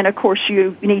 And, of course,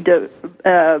 you need to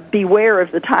beware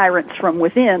of the tyrants from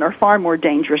within are far more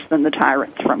dangerous than the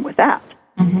tyrants from without.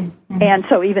 Mm-hmm. Mm-hmm. And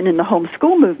so even in the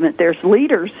homeschool movement, there's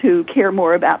leaders who care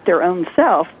more about their own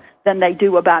self than they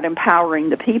do about empowering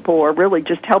the people or really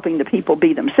just helping the people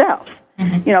be themselves.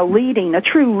 Mm-hmm. A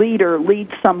true leader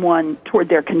leads someone toward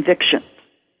their convictions.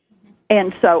 Mm-hmm.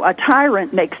 And so a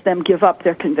tyrant makes them give up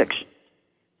their convictions.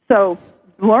 So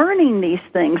learning these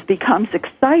things becomes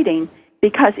exciting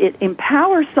because it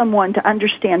empowers someone to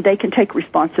understand they can take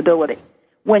responsibility.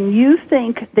 When you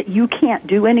think that you can't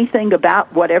do anything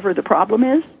about whatever the problem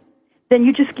is, then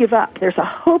you just give up. There's a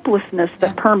hopelessness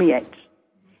that permeates.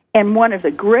 And one of the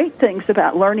great things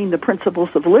about learning the principles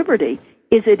of liberty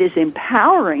is it is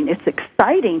empowering, it's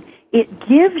exciting, it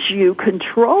gives you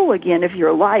control again of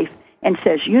your life and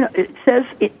says,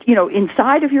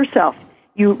 inside of yourself,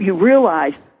 you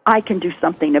realize, I can do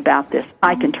something about this.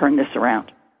 I can turn this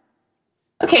around.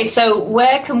 Okay, so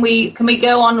where can we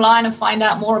go online and find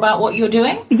out more about what you're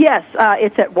doing? Yes,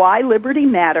 it's at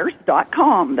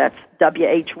whylibertymatters.com. That's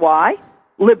WHY,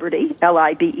 Liberty,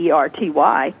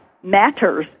 LIBERTY,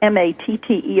 Matters,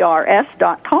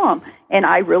 MATTERS.com. And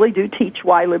I really do teach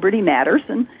Why Liberty Matters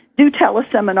and do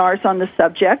teleseminars on the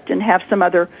subject and have some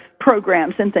other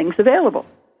programs and things available.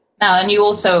 Now, and you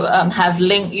also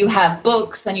you have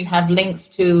books and you have links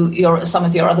to some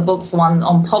of your other books, the one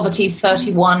on poverty,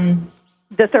 31...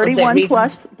 The 31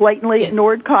 plus blatantly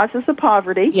ignored causes of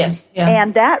poverty. Yes. Yeah.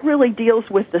 And that really deals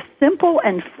with the simple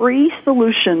and free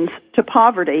solutions to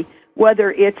poverty, whether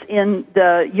it's in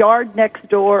the yard next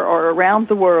door or around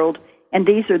the world. And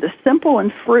these are the simple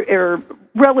and free, or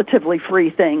relatively free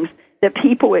things that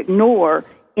people ignore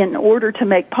in order to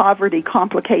make poverty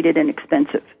complicated and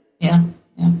expensive. Yeah.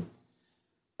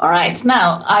 All right.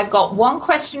 Now, I've got one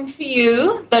question for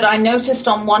you that I noticed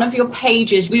on one of your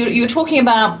pages. You were talking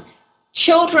about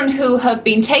children who have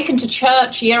been taken to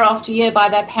church year after year by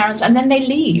their parents, and then they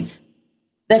leave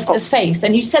their faith.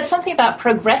 And you said something about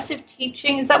progressive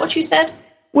teaching. Is that what you said?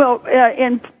 Well,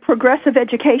 in progressive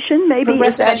education, maybe.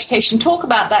 Progressive education. Talk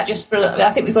about that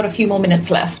I think we've got a few more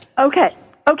minutes left. Okay.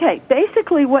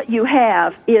 Basically what you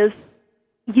have is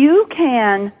you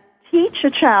can teach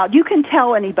a child, you can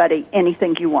tell anybody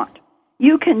anything you want.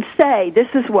 You can say, this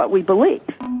is what we believe.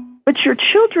 But your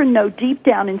children know deep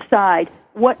down inside,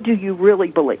 what do you really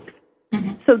believe?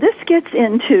 Mm-hmm. So this gets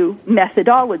into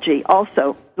methodology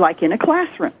also, like in a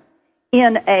classroom.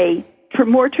 In a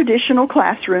more traditional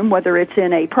classroom, whether it's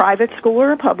in a private school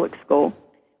or a public school,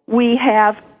 we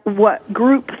have what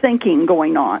group thinking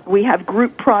going on. We have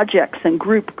group projects and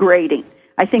group grading.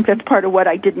 I think that's part of what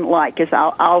I didn't like, is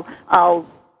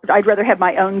I'd rather have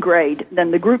my own grade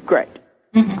than the group grade.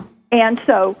 Mm-hmm. And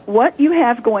so what you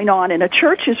have going on in a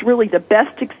church is really the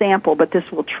best example, but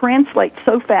this will translate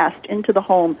so fast into the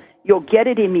home, you'll get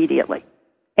it immediately.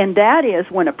 And that is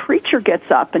when a preacher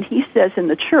gets up and he says in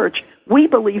the church, we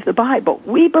believe the Bible.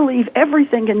 We believe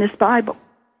everything in this Bible.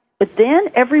 But then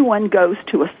everyone goes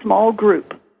to a small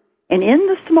group. And in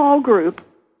the small group,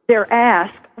 they're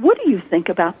asked, what do you think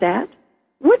about that?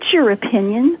 What's your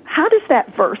opinion? How does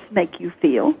that verse make you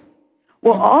feel?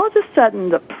 Well, all of a sudden,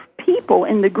 the people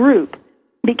in the group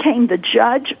became the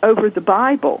judge over the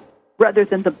Bible rather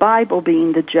than the Bible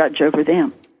being the judge over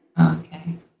them.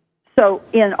 Okay. So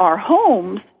in our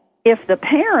homes, if the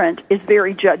parent is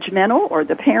very judgmental or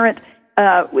the parent,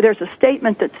 there's a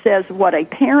statement that says what a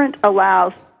parent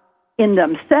allows in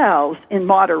themselves in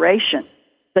moderation,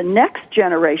 the next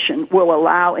generation will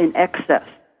allow in excess.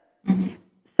 Mm-hmm.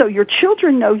 So your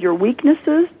children know your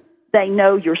weaknesses, they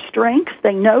know your strengths,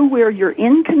 they know where you're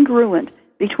incongruent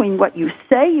between what you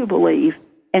say you believe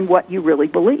and what you really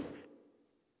believe.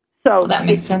 So that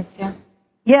makes sense, yeah.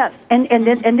 Yes, and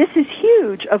this is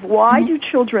huge of why do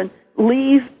children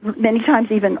leave, many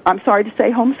times even, I'm sorry to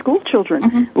say, homeschool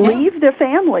children, leave the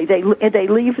family. They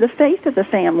leave the faith of the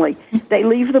family. They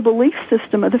leave the belief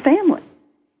system of the family.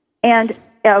 And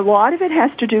a lot of it has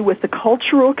to do with the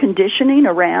cultural conditioning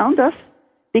around us,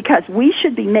 because we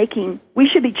should be changing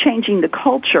the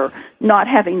culture, not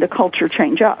having the culture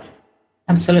change us.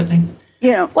 Absolutely.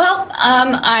 Yeah. Well,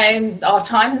 our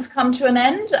time has come to an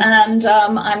end, and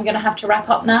I'm going to have to wrap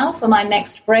up now for my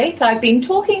next break. I've been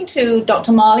talking to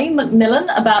Dr. Marlene McMillan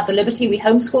about the liberty we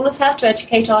homeschoolers have to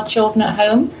educate our children at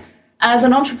home. As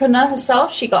an entrepreneur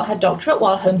herself, she got her doctorate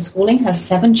while homeschooling her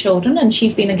 7 children, and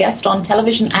she's been a guest on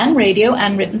television and radio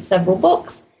and written several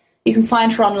books. You can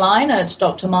find her online at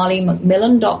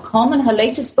drmarlenemcmillan.com, and her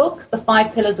latest book, The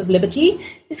 5 Pillars of Liberty,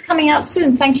 is coming out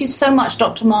soon. Thank you so much,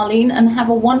 Dr. Marlene, and have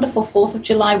a wonderful 4th of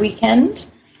July weekend.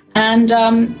 And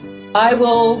I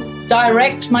will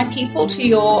direct my people to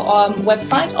your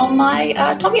website on my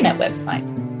TogiNet website.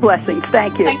 Blessings.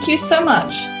 Thank you. Thank you so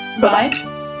much. Bye.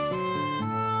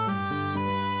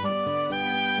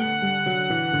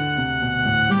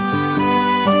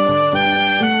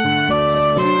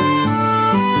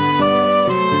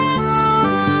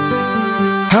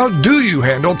 How do you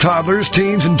handle toddlers,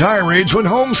 teens, and tirades when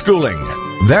homeschooling?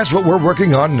 That's what we're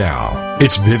working on now.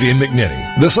 It's Vivian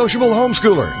McNinney, the sociable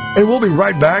homeschooler, and we'll be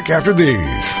right back after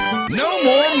these. No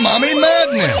more mommy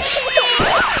madness.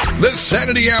 The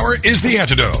Sanity Hour is the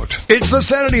antidote. It's the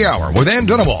Sanity Hour with Ann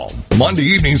Dunawald. Monday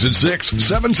evenings at 6,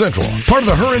 7 Central. Part of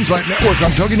the Her Insight Network on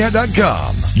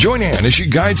TogiNet.com. Join Ann as she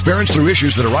guides parents through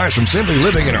issues that arise from simply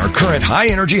living in our current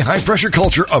high-energy, high-pressure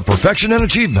culture of perfection and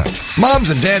achievement. Moms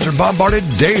and dads are bombarded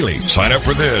daily. Sign up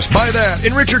for this, buy that,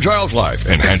 enrich your child's life,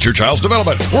 enhance your child's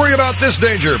development, worry about this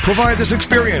danger, provide this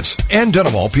experience. Ann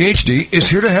Dunawald, Ph.D., is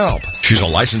here to help. She's a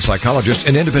licensed psychologist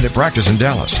in independent practice in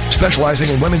Dallas, specializing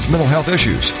in women's mental health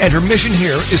issues. And her mission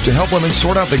here is to help women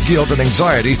sort out the guilt and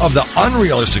anxiety of the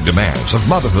unrealistic demands of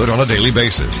motherhood on a daily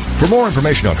basis. For more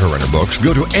information on her and her books,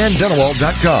 go to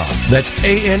AnnDunawald.com. That's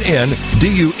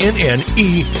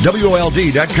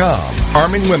AnnDunawald.com.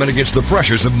 Arming women against the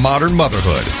pressures of modern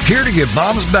motherhood. Here to give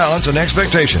moms balance and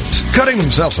expectations, cutting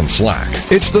themselves some slack.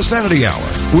 It's the Sanity Hour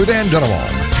with Ann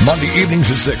Dunawald. Monday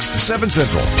evenings at 6, 7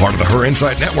 Central. Part of the Her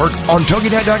Insight Network on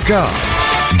TogiNet.com.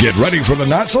 Get ready for the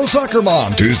Not So Soccer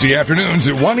Mom, Tuesday afternoons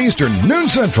at 1 Eastern, noon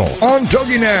Central on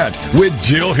TogiNet with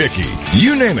Jill Hickey.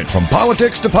 You name it, from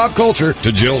politics to pop culture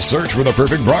to Jill's search for the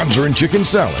perfect bronzer and chicken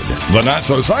salad. The Not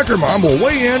So Soccer Mom will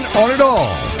weigh in on it all.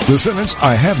 The sentence,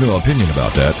 "I have no opinion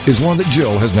about that," is one that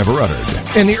Jill has never uttered.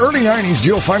 In the early 90s,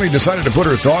 Jill finally decided to put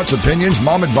her thoughts, opinions,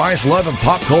 mom advice, love of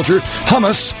pop culture,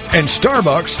 hummus, and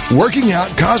Starbucks, working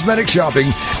out, cosmetic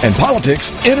shopping, and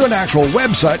politics into an actual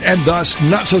website, and thus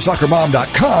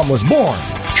NotSoSoccerMom.com was born.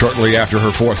 Shortly after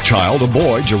her 4th child, a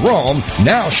boy, Jerome,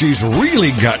 now she's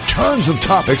really got tons of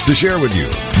topics to share with you.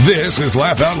 This is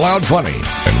Laugh Out Loud Funny,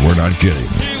 and we're not kidding.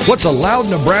 What's a loud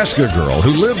Nebraska girl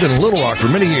who lived in Little Rock for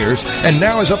many years and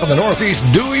now is up in the Northeast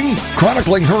doing?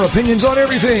 Chronicling her opinions on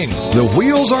everything. The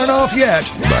wheels aren't off yet,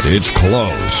 but it's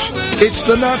close. It's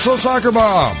the Not So Soccer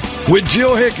Mom. with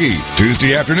Jill Hickey,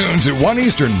 Tuesday afternoons at 1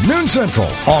 Eastern, noon Central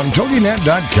on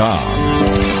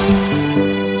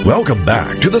TogiNet.com. Welcome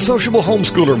back to The Sociable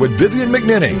Homeschooler with Vivian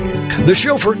McMillan, the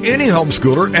show for any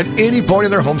homeschooler at any point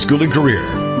in their homeschooling career.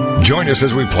 Join us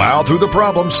as we plow through the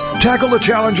problems, tackle the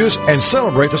challenges, and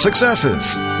celebrate the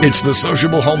successes. It's The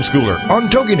Sociable Homeschooler on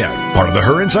TogiNet, part of the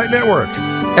Her Insight Network.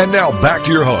 And now back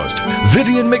to your host,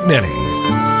 Vivian McMillan.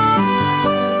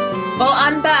 Well,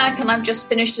 I'm back, and I've just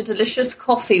finished a delicious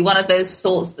coffee, one of those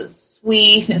sorts that's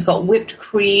sweet, and it's got whipped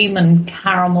cream and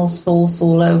caramel sauce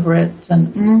all over it,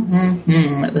 and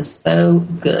it was so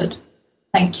good.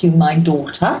 Thank you, my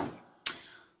daughter.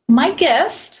 My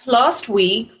guest last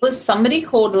week was somebody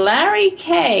called Larry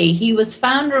Kay. He was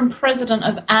founder and president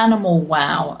of Animal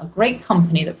Wow, a great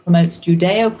company that promotes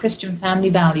Judeo-Christian family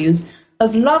values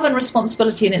of love and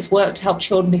responsibility in its work to help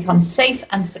children become safe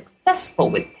and successful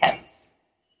with pets.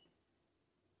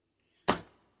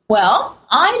 Well,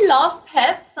 I love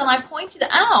pets, and I pointed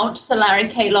out to Larry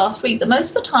Kay last week that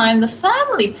most of the time the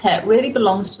family pet really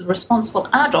belongs to the responsible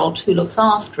adult who looks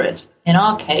after it. In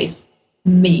our case,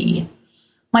 me.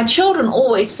 My children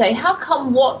always say, how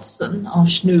come Watson, our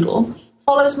schnoodle,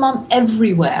 follows Mum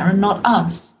everywhere and not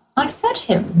us? I fed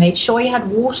him, made sure he had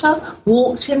water,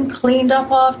 walked him, cleaned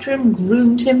up after him,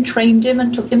 groomed him, trained him,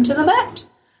 and took him to the vet.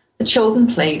 The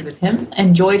children played with him,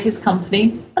 enjoyed his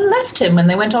company, and left him when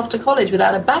they went off to college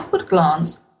without a backward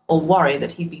glance or worry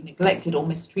that he'd been neglected or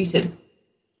mistreated.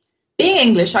 Being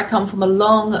English, I come from a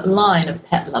long line of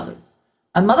pet lovers.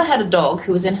 My mother had a dog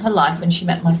who was in her life when she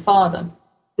met my father.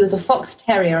 He was a fox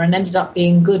terrier and ended up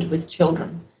being good with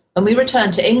children. When we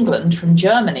returned to England from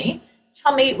Germany,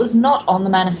 Chummy was not on the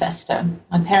manifesto.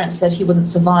 My parents said he wouldn't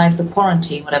survive the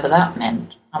quarantine, whatever that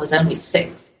meant. I was only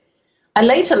 6. I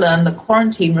later learned that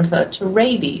quarantine referred to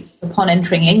rabies. Upon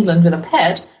entering England with a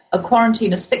pet, a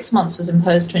quarantine of 6 months was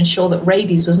imposed to ensure that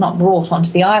rabies was not brought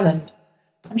onto the island.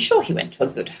 I'm sure he went to a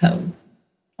good home.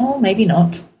 Or maybe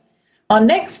not. Our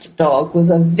next dog was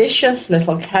a vicious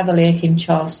little Cavalier King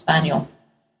Charles Spaniel.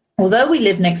 Although we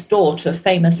lived next door to a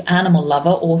famous animal lover,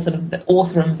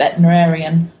 author and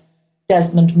veterinarian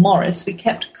Desmond Morris, we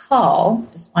kept Carl,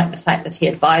 despite the fact that he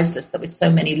advised us that with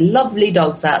so many lovely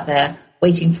dogs out there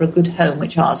waiting for a good home,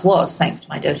 which ours was, thanks to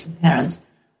my doting parents,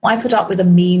 why put up with a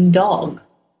mean dog?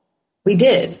 We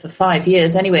did, for 5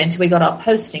 years anyway, until we got our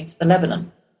posting to the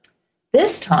Lebanon.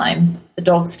 This time, the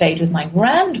dog stayed with my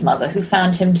grandmother, who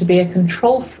found him to be a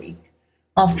control freak.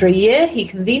 After a year, he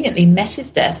conveniently met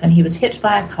his death when he was hit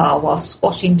by a car while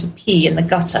squatting to pee in the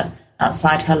gutter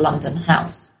outside her London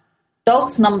house.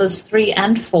 Dogs numbers 3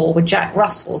 and 4 were Jack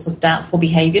Russells of doubtful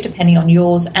behaviour, depending on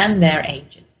yours and their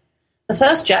ages. The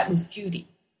first Jack was Judy.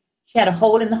 She had a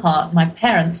hole in the heart, and my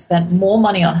parents spent more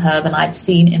money on her than I'd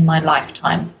seen in my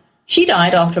lifetime. She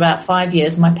died after about 5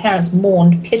 years, and my parents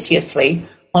mourned piteously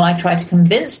while I tried to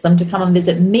convince them to come and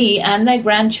visit me and their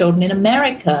grandchildren in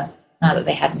America, now that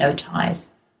they had no ties.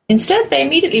 Instead, they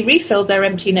immediately refilled their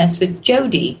empty nest with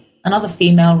Jodie, another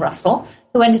female Russell,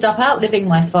 who ended up outliving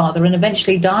my father and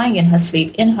eventually dying in her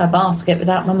sleep in her basket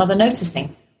without my mother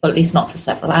noticing, or at least not for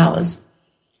several hours.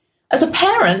 As a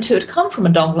parent who had come from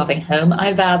a dog-loving home,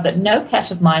 I vowed that no pet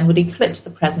of mine would eclipse the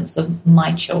presence of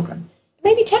my children. It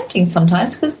may be tempting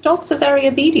sometimes because dogs are very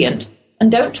obedient and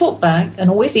don't talk back and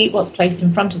always eat what's placed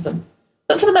in front of them.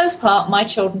 But for the most part, my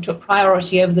children took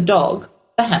priority over the dog,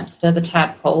 the hamster, the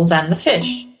tadpoles, and the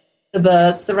fish, the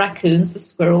birds, the raccoons, the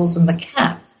squirrels, and the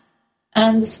cats,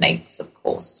 and the snakes, of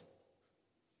course.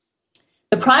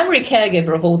 The primary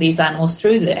caregiver of all these animals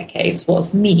through the decades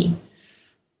was me.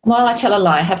 While I tell a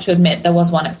lie, I have to admit there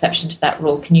was one exception to that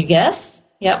rule. Can you guess?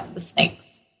 Yep, the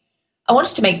snakes. I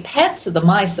wanted to make pets of the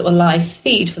mice that were live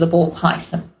feed for the ball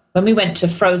python. When we went to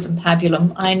Frozen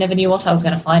Pabulum, I never knew what I was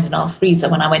going to find in our freezer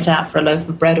when I went out for a loaf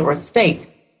of bread or a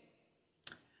steak.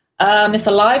 If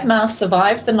a live mouse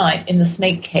survived the night in the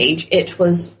snake cage, it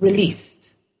was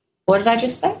released. What did I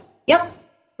just say? Yep,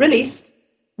 released.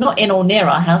 Not in or near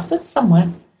our house, but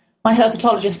somewhere. My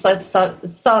herpetologist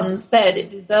son said it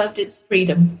deserved its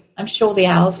freedom. I'm sure the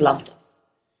owls loved us.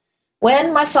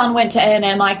 When my son went to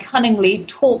A&M, I cunningly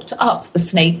talked up the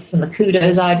snakes and the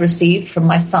kudos I'd received from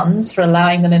my sons for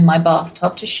allowing them in my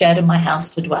bathtub to shed and my house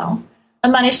to dwell,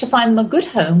 and managed to find them a good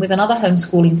home with another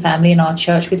homeschooling family in our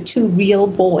church with 2 real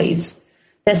boys.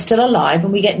 They're still alive,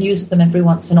 and we get news of them every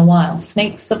once in a while.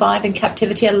 Snakes survive in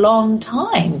captivity a long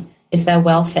time if they're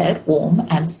well-fed, warm,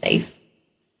 and safe.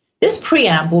 This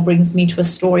preamble brings me to a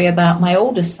story about my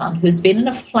oldest son, who's been in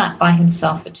a flat by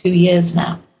himself for 2 years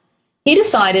now. He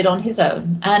decided on his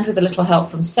own, and with a little help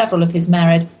from several of his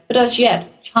married, but as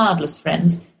yet childless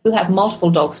friends who have multiple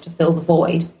dogs to fill the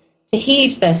void, to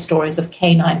heed their stories of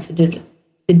canine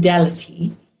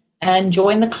fidelity and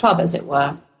joined the club, as it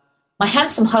were. My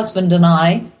handsome husband and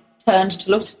I turned to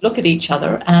look at each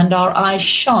other, and our eyes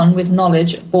shone with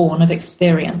knowledge born of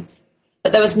experience.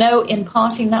 But there was no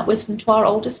imparting that wisdom to our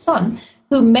oldest son,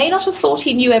 who may not have thought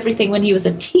he knew everything when he was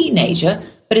a teenager,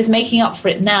 but is making up for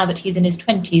it now that he's in his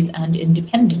 20s and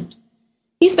independent.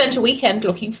 He spent a weekend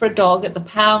looking for a dog at the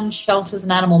pound, shelters,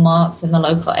 and animal marts in the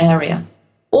local area.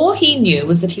 All he knew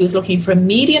was that he was looking for a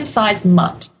medium-sized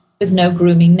mutt with no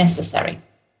grooming necessary.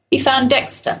 He found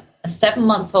Dexter, a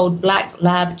 7-month-old black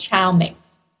lab chow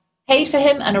mix, paid for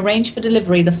him and arranged for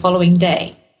delivery the following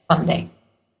day, Sunday.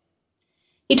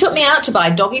 He took me out to buy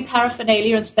doggy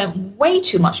paraphernalia and spent way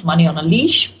too much money on a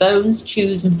leash, bones,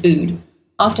 chews, and food.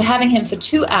 After having him for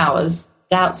 2 hours,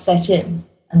 doubt set in,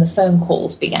 and the phone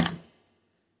calls began.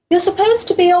 "You're supposed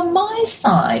to be on my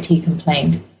side," he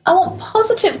complained. "I want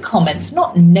positive comments,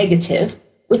 not negative,"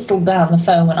 whistled down the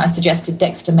phone when I suggested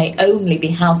Dexter may only be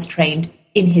house-trained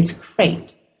in his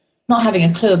crate. Not having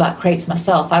a clue about crates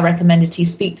myself, I recommended he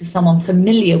speak to someone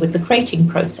familiar with the crating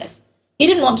process. He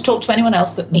didn't want to talk to anyone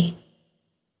else but me.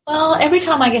 "Well, every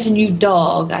time I get a new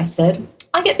dog," I said,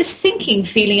 "I get this sinking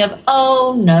feeling of,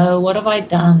 oh no, what have I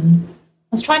done?" I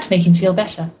was trying to make him feel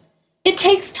better. "It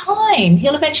takes time.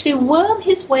 He'll eventually worm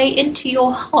his way into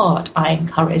your heart," I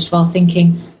encouraged, while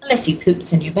thinking, unless he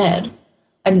poops in your bed.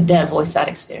 I didn't dare voice that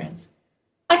experience.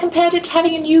 I compared it to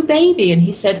having a new baby, and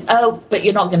he said, "Oh, but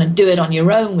you're not going to do it on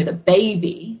your own with a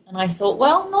baby." And I thought,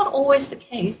 well, not always the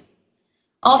case.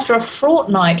 After a fraught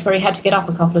night where he had to get up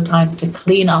a couple of times to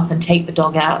clean up and take the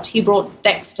dog out, he brought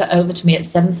Dexter over to me at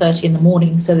 7:30 in the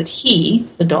morning so that he,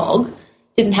 the dog,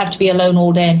 didn't have to be alone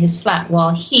all day in his flat while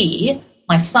he,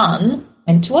 my son,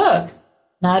 went to work.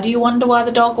 Now do you wonder why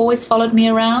the dog always followed me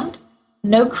around?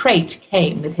 No crate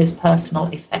came with his personal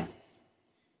effects.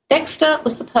 Dexter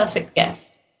was the perfect guest.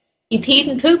 He peed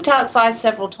and pooped outside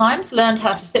several times, learned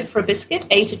how to sit for a biscuit,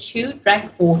 ate a chew,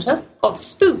 drank water, got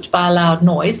spooked by a loud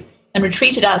noise, and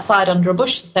retreated outside under a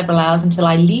bush for several hours until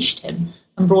I leashed him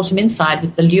and brought him inside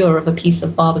with the lure of a piece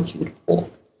of barbecued pork.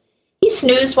 He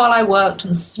snoozed while I worked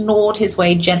and snored his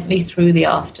way gently through the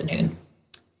afternoon.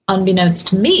 Unbeknownst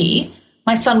to me,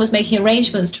 my son was making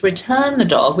arrangements to return the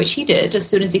dog, which he did as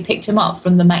soon as he picked him up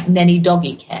from the McNenny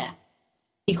doggy care.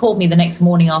 He called me the next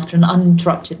morning after an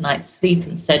uninterrupted night's sleep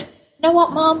and said, "You know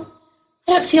what, Mum?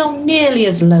 I don't feel nearly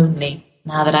as lonely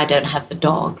now that I don't have the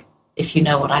dog, if you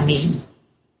know what I mean."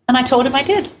 And I told him I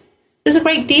did. There's a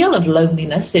great deal of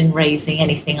loneliness in raising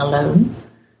anything alone.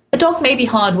 A dog may be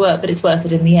hard work, but it's worth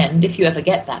it in the end, if you ever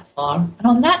get that far. And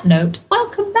on that note,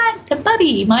 welcome back to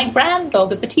Buddy, my grand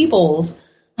dog at the T-Balls.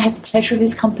 I had the pleasure of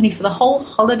his company for the whole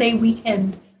holiday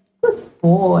weekend. Good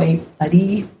boy,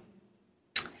 Buddy.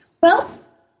 Well,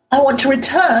 I want to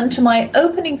return to my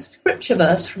opening scripture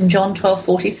verse from John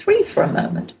 12:43 for a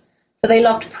moment. For they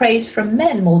loved praise from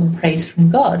men more than praise from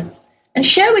God. And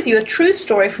share with you a true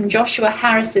story from Joshua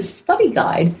Harris's study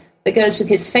guide that goes with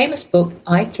his famous book,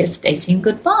 I Kissed Dating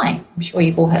Goodbye. I'm sure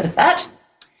you've all heard of that.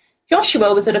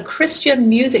 Joshua was at a Christian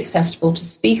music festival to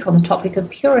speak on the topic of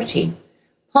purity.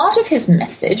 Part of his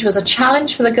message was a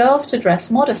challenge for the girls to dress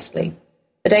modestly.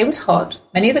 The day was hot.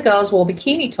 Many of the girls wore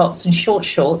bikini tops and short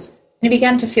shorts, and he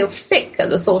began to feel sick at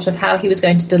the thought of how he was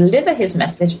going to deliver his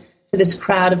message to this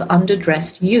crowd of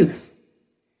underdressed youth.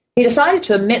 He decided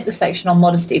to omit the section on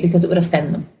modesty because it would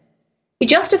offend them. He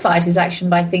justified his action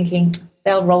by thinking,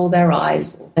 they'll roll their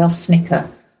eyes, or they'll snicker,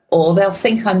 or they'll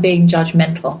think I'm being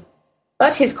judgmental.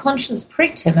 But his conscience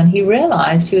pricked him, and he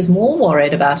realized he was more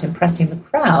worried about impressing the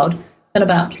crowd than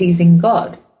about pleasing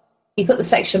God. He put the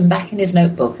section back in his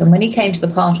notebook, and when he came to the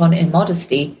part on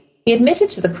immodesty, he admitted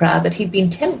to the crowd that he'd been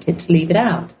tempted to leave it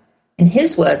out. In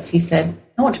his words, he said,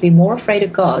 I want to be more afraid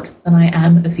of God than I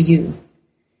am of you.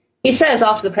 He says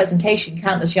after the presentation,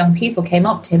 countless young people came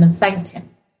up to him and thanked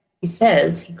him. He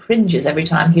says he cringes every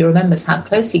time he remembers how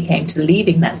close he came to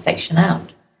leaving that section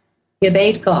out. He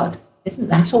obeyed God. Isn't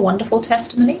that a wonderful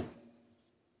testimony?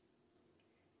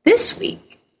 This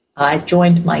week, I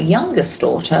joined my youngest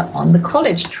daughter on the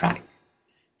college track.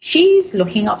 She's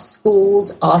looking up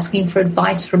schools, asking for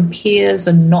advice from peers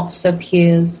and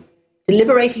not-so-peers,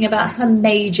 deliberating about her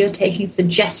major, taking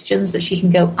suggestions that she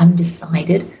can go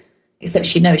undecided, except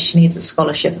she knows she needs a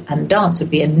scholarship, and dance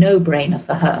would be a no-brainer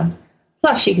for her.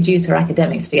 Plus, she could use her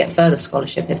academics to get further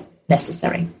scholarship if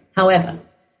necessary. However,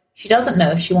 she doesn't know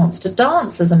if she wants to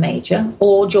dance as a major,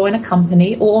 or join a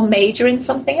company, or major in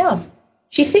something else.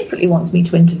 She secretly wants me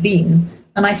to intervene,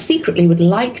 and I secretly would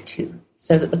like to,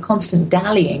 so that the constant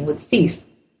dallying would cease.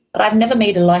 But I've never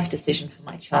made a life decision for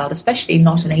my child, especially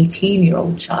not an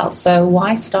 18-year-old child, so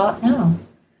why start now?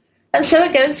 And so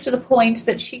it goes to the point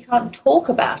that she can't talk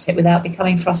about it without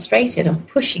becoming frustrated and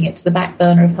pushing it to the back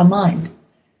burner of her mind.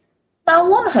 Now, I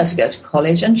want her to go to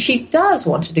college, and she does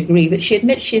want a degree, but she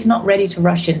admits she's not ready to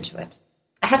rush into it.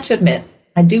 I have to admit,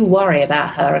 I do worry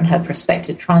about her and her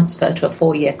prospective transfer to a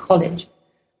 4-year college.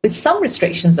 With some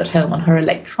restrictions at home on her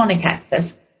electronic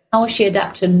access, how will she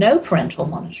adapt to no parental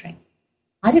monitoring?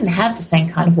 I didn't have the same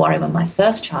kind of worry when my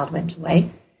first child went away.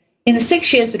 In the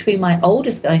 6 years between my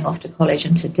oldest going off to college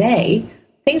and today,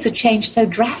 things have changed so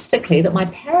drastically that my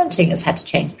parenting has had to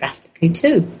change drastically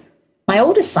too. My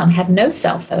oldest son had no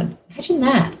cell phone. Imagine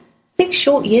that. 6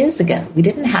 short years ago, we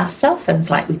didn't have cell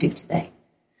phones like we do today.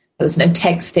 There was no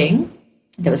texting.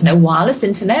 There was no wireless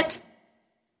internet.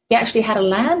 He actually had a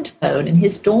land phone in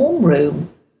his dorm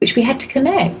room, which we had to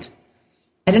connect.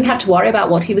 I didn't have to worry about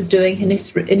what he was doing in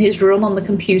his room on the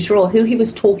computer or who he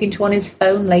was talking to on his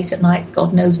phone late at night,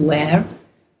 God knows where.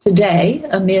 Today,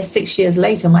 a mere 6 years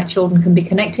later, my children can be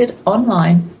connected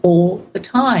online all the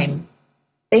time.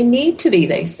 They need to be,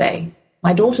 they say.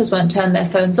 My daughters won't turn their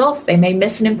phones off. They may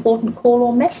miss an important call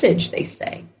or message, they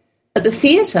say. At the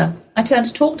theatre, I turn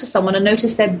to talk to someone and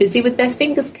notice they're busy with their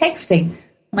fingers texting,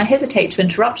 and I hesitate to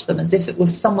interrupt them as if it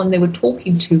was someone they were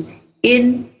talking to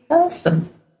in person.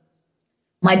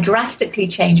 My drastically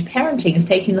changed parenting is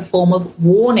taking the form of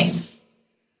warnings.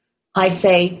 I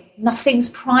say, nothing's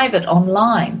private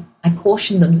online. I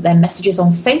caution them that their messages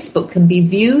on Facebook can be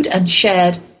viewed and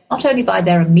shared not only by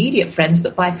their immediate friends,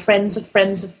 but by friends of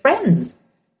friends of friends,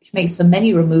 which makes for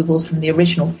many removals from the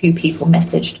original few people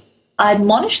messaged. I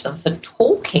admonish them for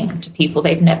talking to people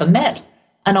they've never met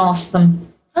and ask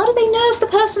them, how do they know if the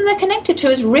person they're connected to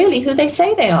is really who they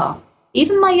say they are?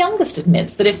 Even my youngest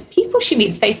admits that if people she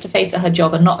meets face-to-face at her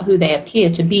job are not who they appear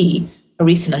to be, a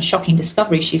recent and shocking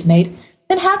discovery she's made,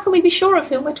 then how can we be sure of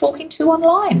whom we're talking to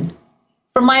online?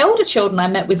 From my older children, I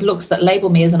met with looks that label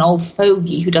me as an old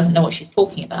fogey who doesn't know what she's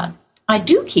talking about. I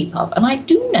do keep up, and I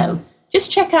do know.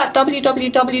 Just check out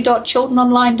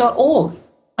www.childrenonline.org.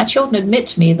 My children admit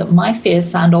to me that my fears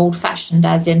sound old-fashioned,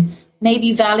 as in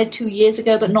maybe valid 2 years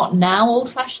ago, but not now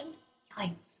old-fashioned.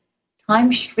 Yikes.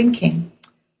 Time's shrinking.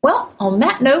 Well, on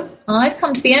that note, I've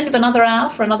come to the end of another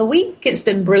hour for another week. It's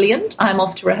been brilliant. I'm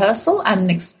off to rehearsal and an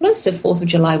explosive 4th of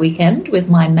July weekend with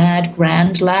my mad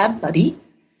grand lab buddy.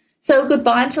 So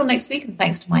goodbye until next week, and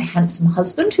thanks to my handsome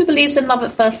husband who believes in love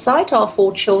at first sight, our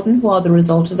 4 children who are the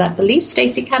result of that belief,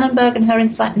 Stacey Cannonberg and her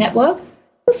Insight Network,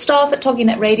 the staff at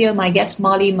TogiNet Radio, my guest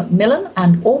Marlene McMillan,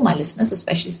 and all my listeners,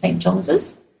 especially St.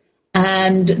 John's.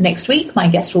 And next week, my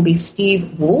guest will be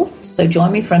Steve Wolf, so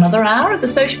join me for another hour of The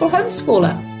Sociable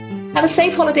Homeschooler. Have a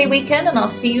safe holiday weekend, and I'll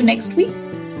see you next week.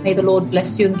 May the Lord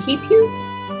bless you and keep you.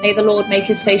 May the Lord make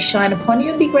his face shine upon you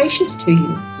and be gracious to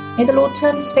you. May the Lord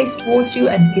turn his face towards you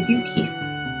and give you peace.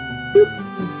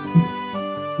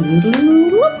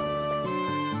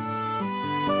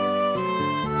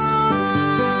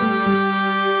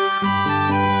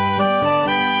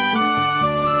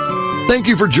 Thank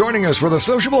you for joining us for The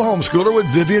Sociable Homeschooler with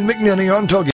Vivian McMillan on TogiNet.